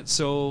refining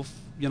itself.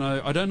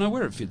 I don't know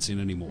where it fits in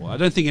anymore. I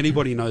don't think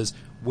anybody knows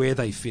where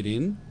they fit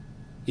in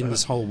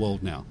this whole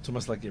world now. It's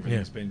almost like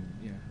everything's been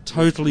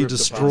totally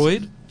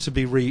destroyed to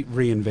be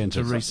reinvented.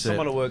 To reset.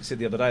 Someone at work said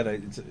the other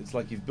day, it's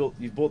like you've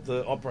bought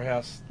the Opera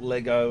House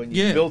Lego and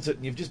you've built it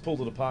and you've just pulled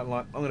it apart and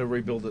like, I'm going to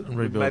rebuild it,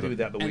 maybe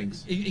without the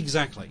wings.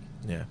 Exactly.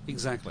 Yeah.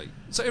 Exactly.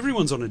 So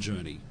everyone's on a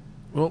journey.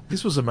 Well,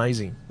 this was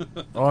amazing.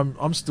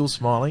 I'm still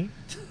smiling.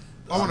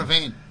 I want a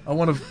van.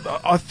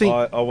 I think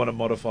I want to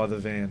modify the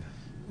van.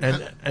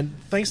 And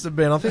thanks to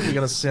Ben, I think we're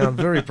going to sound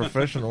very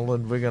professional,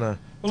 and we're going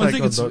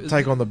to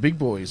take on the big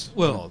boys.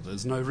 Well,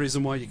 there's no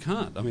reason why you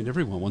can't. I mean,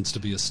 everyone wants to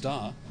be a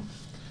star.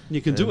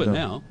 You can do it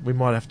now. We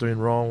might have to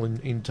enrol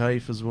in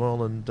TAFE as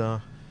well, and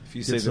if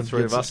you see the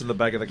three of us in the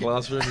back of the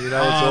classroom, it's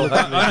all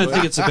happening. I don't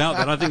think it's about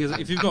that. I think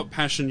if you've got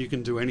passion, you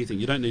can do anything.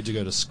 You don't need to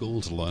go to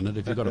school to learn it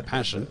if you've got a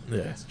passion.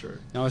 Yeah, that's true.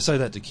 Now, I say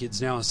that to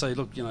kids now. I say,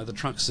 look, the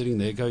truck's sitting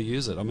there, go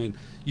use it. I mean,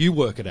 you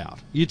work it out.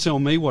 You tell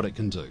me what it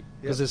can do.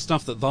 Because there's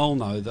stuff that they'll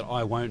know that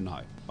I won't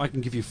know. I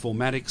can give you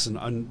formatics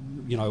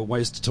and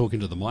ways to talk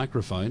into the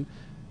microphone.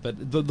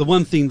 But the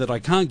one thing that I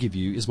can't give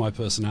you is my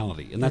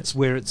personality. And that's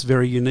where it's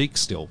very unique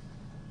still.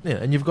 Yeah,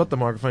 and you've got the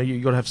microphone.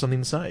 You've got to have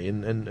something to say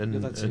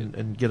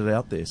and get it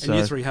out there. So. And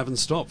you three haven't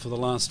stopped for the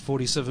last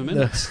 47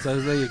 minutes.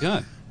 So there you go.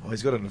 Oh,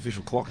 he's got an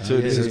official clock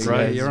too. This is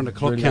great. You're on a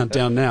clock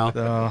countdown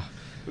now.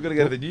 We're going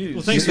to go to the news.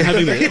 Well, thanks for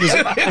having me.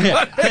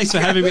 Thanks for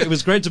having me. It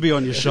was great to be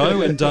on your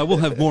show, and we'll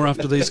have more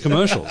after these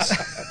commercials.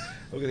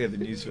 We're going to get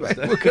the news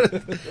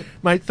first.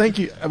 Mate, thank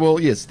you. Well,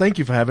 yes, thank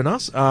you for having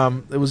us.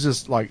 It was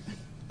just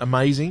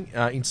amazing,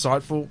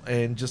 insightful,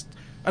 and just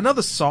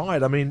another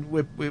side. I mean,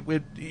 we're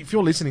if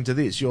you're listening to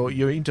this,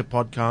 you're into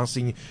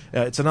podcasting.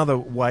 It's another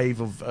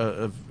wave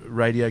of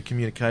radio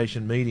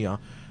communication media,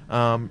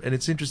 and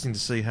it's interesting to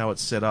see how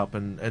it's set up.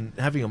 And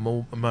having a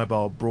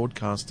mobile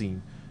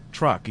broadcasting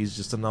truck is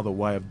just another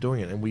way of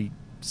doing it. And we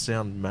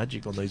sound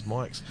magic on these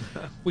mics.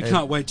 We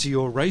can't wait to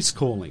your race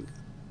calling.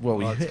 Well,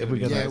 we're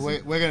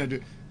going to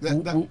do.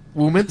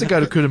 We were meant to go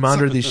to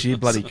Cootamundra this year,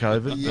 bloody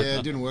COVID. Yeah,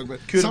 it didn't work. But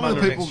some of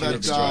the people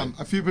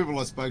a few people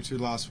I spoke to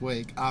last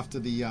week after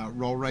the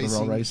roll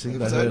racing,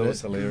 they heard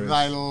it.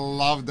 They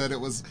loved it.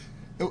 It was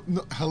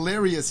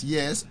hilarious,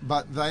 yes,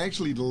 but they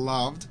actually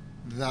loved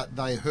that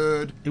they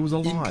heard it was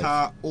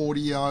in-car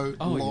audio,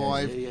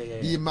 live,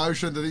 yeah. the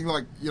emotion, the thing,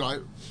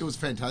 it was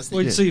fantastic.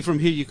 Well, you see, from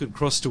here you could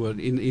cross to it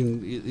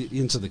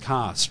into the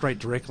car straight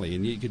directly,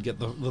 and you could get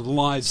the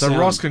live sound. So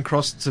Ross can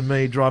cross to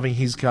me driving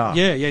his car.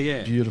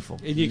 Yeah. Beautiful.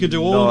 And you can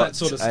do all that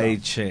sort of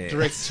stuff. Chance.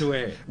 Direct to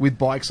air. With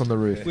bikes on the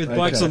roof.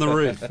 Bikes on the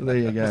roof. There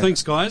you go. Well,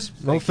 thanks, guys.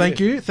 Well, thank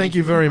you. Thank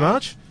you very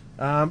much.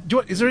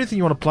 Is there anything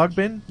you want to plug,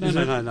 Ben?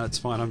 No, it's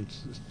fine.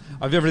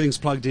 Everything's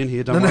plugged in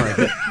here, don't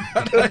worry.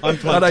 I'm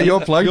plugged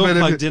you're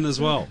plugged in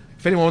as well.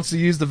 if anyone wants to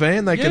use the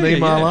van, they can Yeah,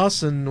 email yeah.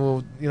 us, and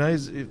or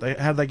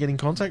how do they get in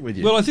contact with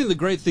you? Well, I think the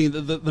great thing,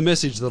 the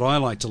message that I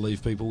like to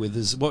leave people with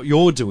is what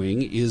you're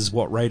doing is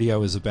what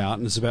radio is about,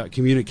 and it's about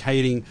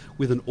communicating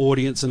with an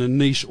audience and a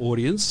niche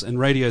audience, and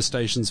radio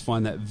stations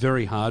find that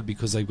very hard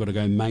because they've got to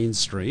go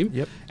mainstream.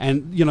 Yep.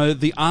 And,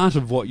 the art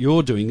of what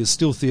you're doing is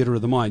still theatre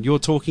of the mind. You're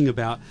talking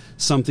about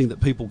something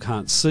that people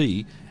can't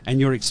see, and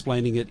you're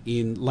explaining it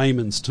in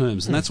layman's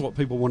terms, and that's what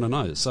people want to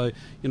know. So,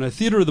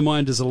 theatre of the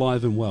mind is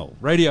alive and well.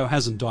 Radio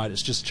hasn't died,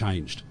 it's just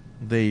changed.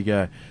 There you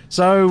go.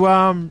 So,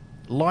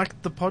 like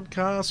the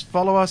podcast,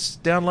 follow us,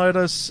 download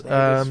us,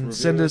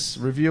 send us,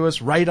 review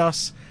us, rate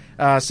us,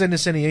 send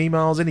us any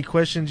emails, any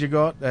questions you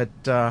got at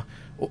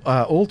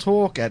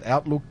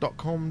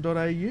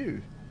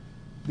alltalk@outlook.com.au.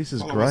 This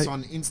is Follow great. us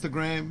on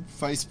Instagram,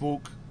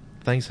 Facebook.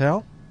 Thanks,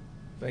 Hal.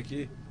 Thank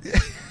you.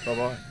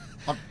 Bye-bye.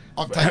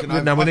 I've taken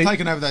over. No, we I've need-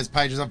 taken over those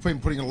pages. I've been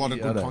putting a lot of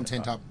Yeah, I good know.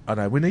 content up. I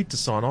know. We need to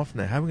sign off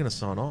now. How are we going to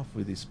sign off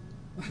with this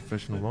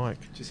professional mic?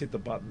 Just hit the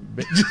button.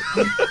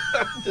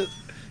 Just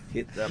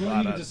hit the Well, you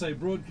button. need to say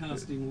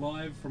broadcasting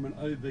live from an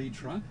OB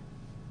truck.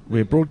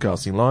 We're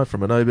broadcasting live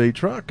from an OB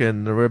truck,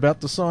 and we're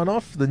about to sign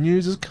off. The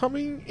news is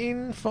coming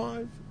in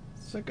 5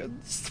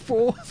 seconds.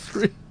 4,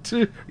 3,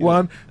 2,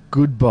 1.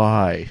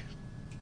 Goodbye.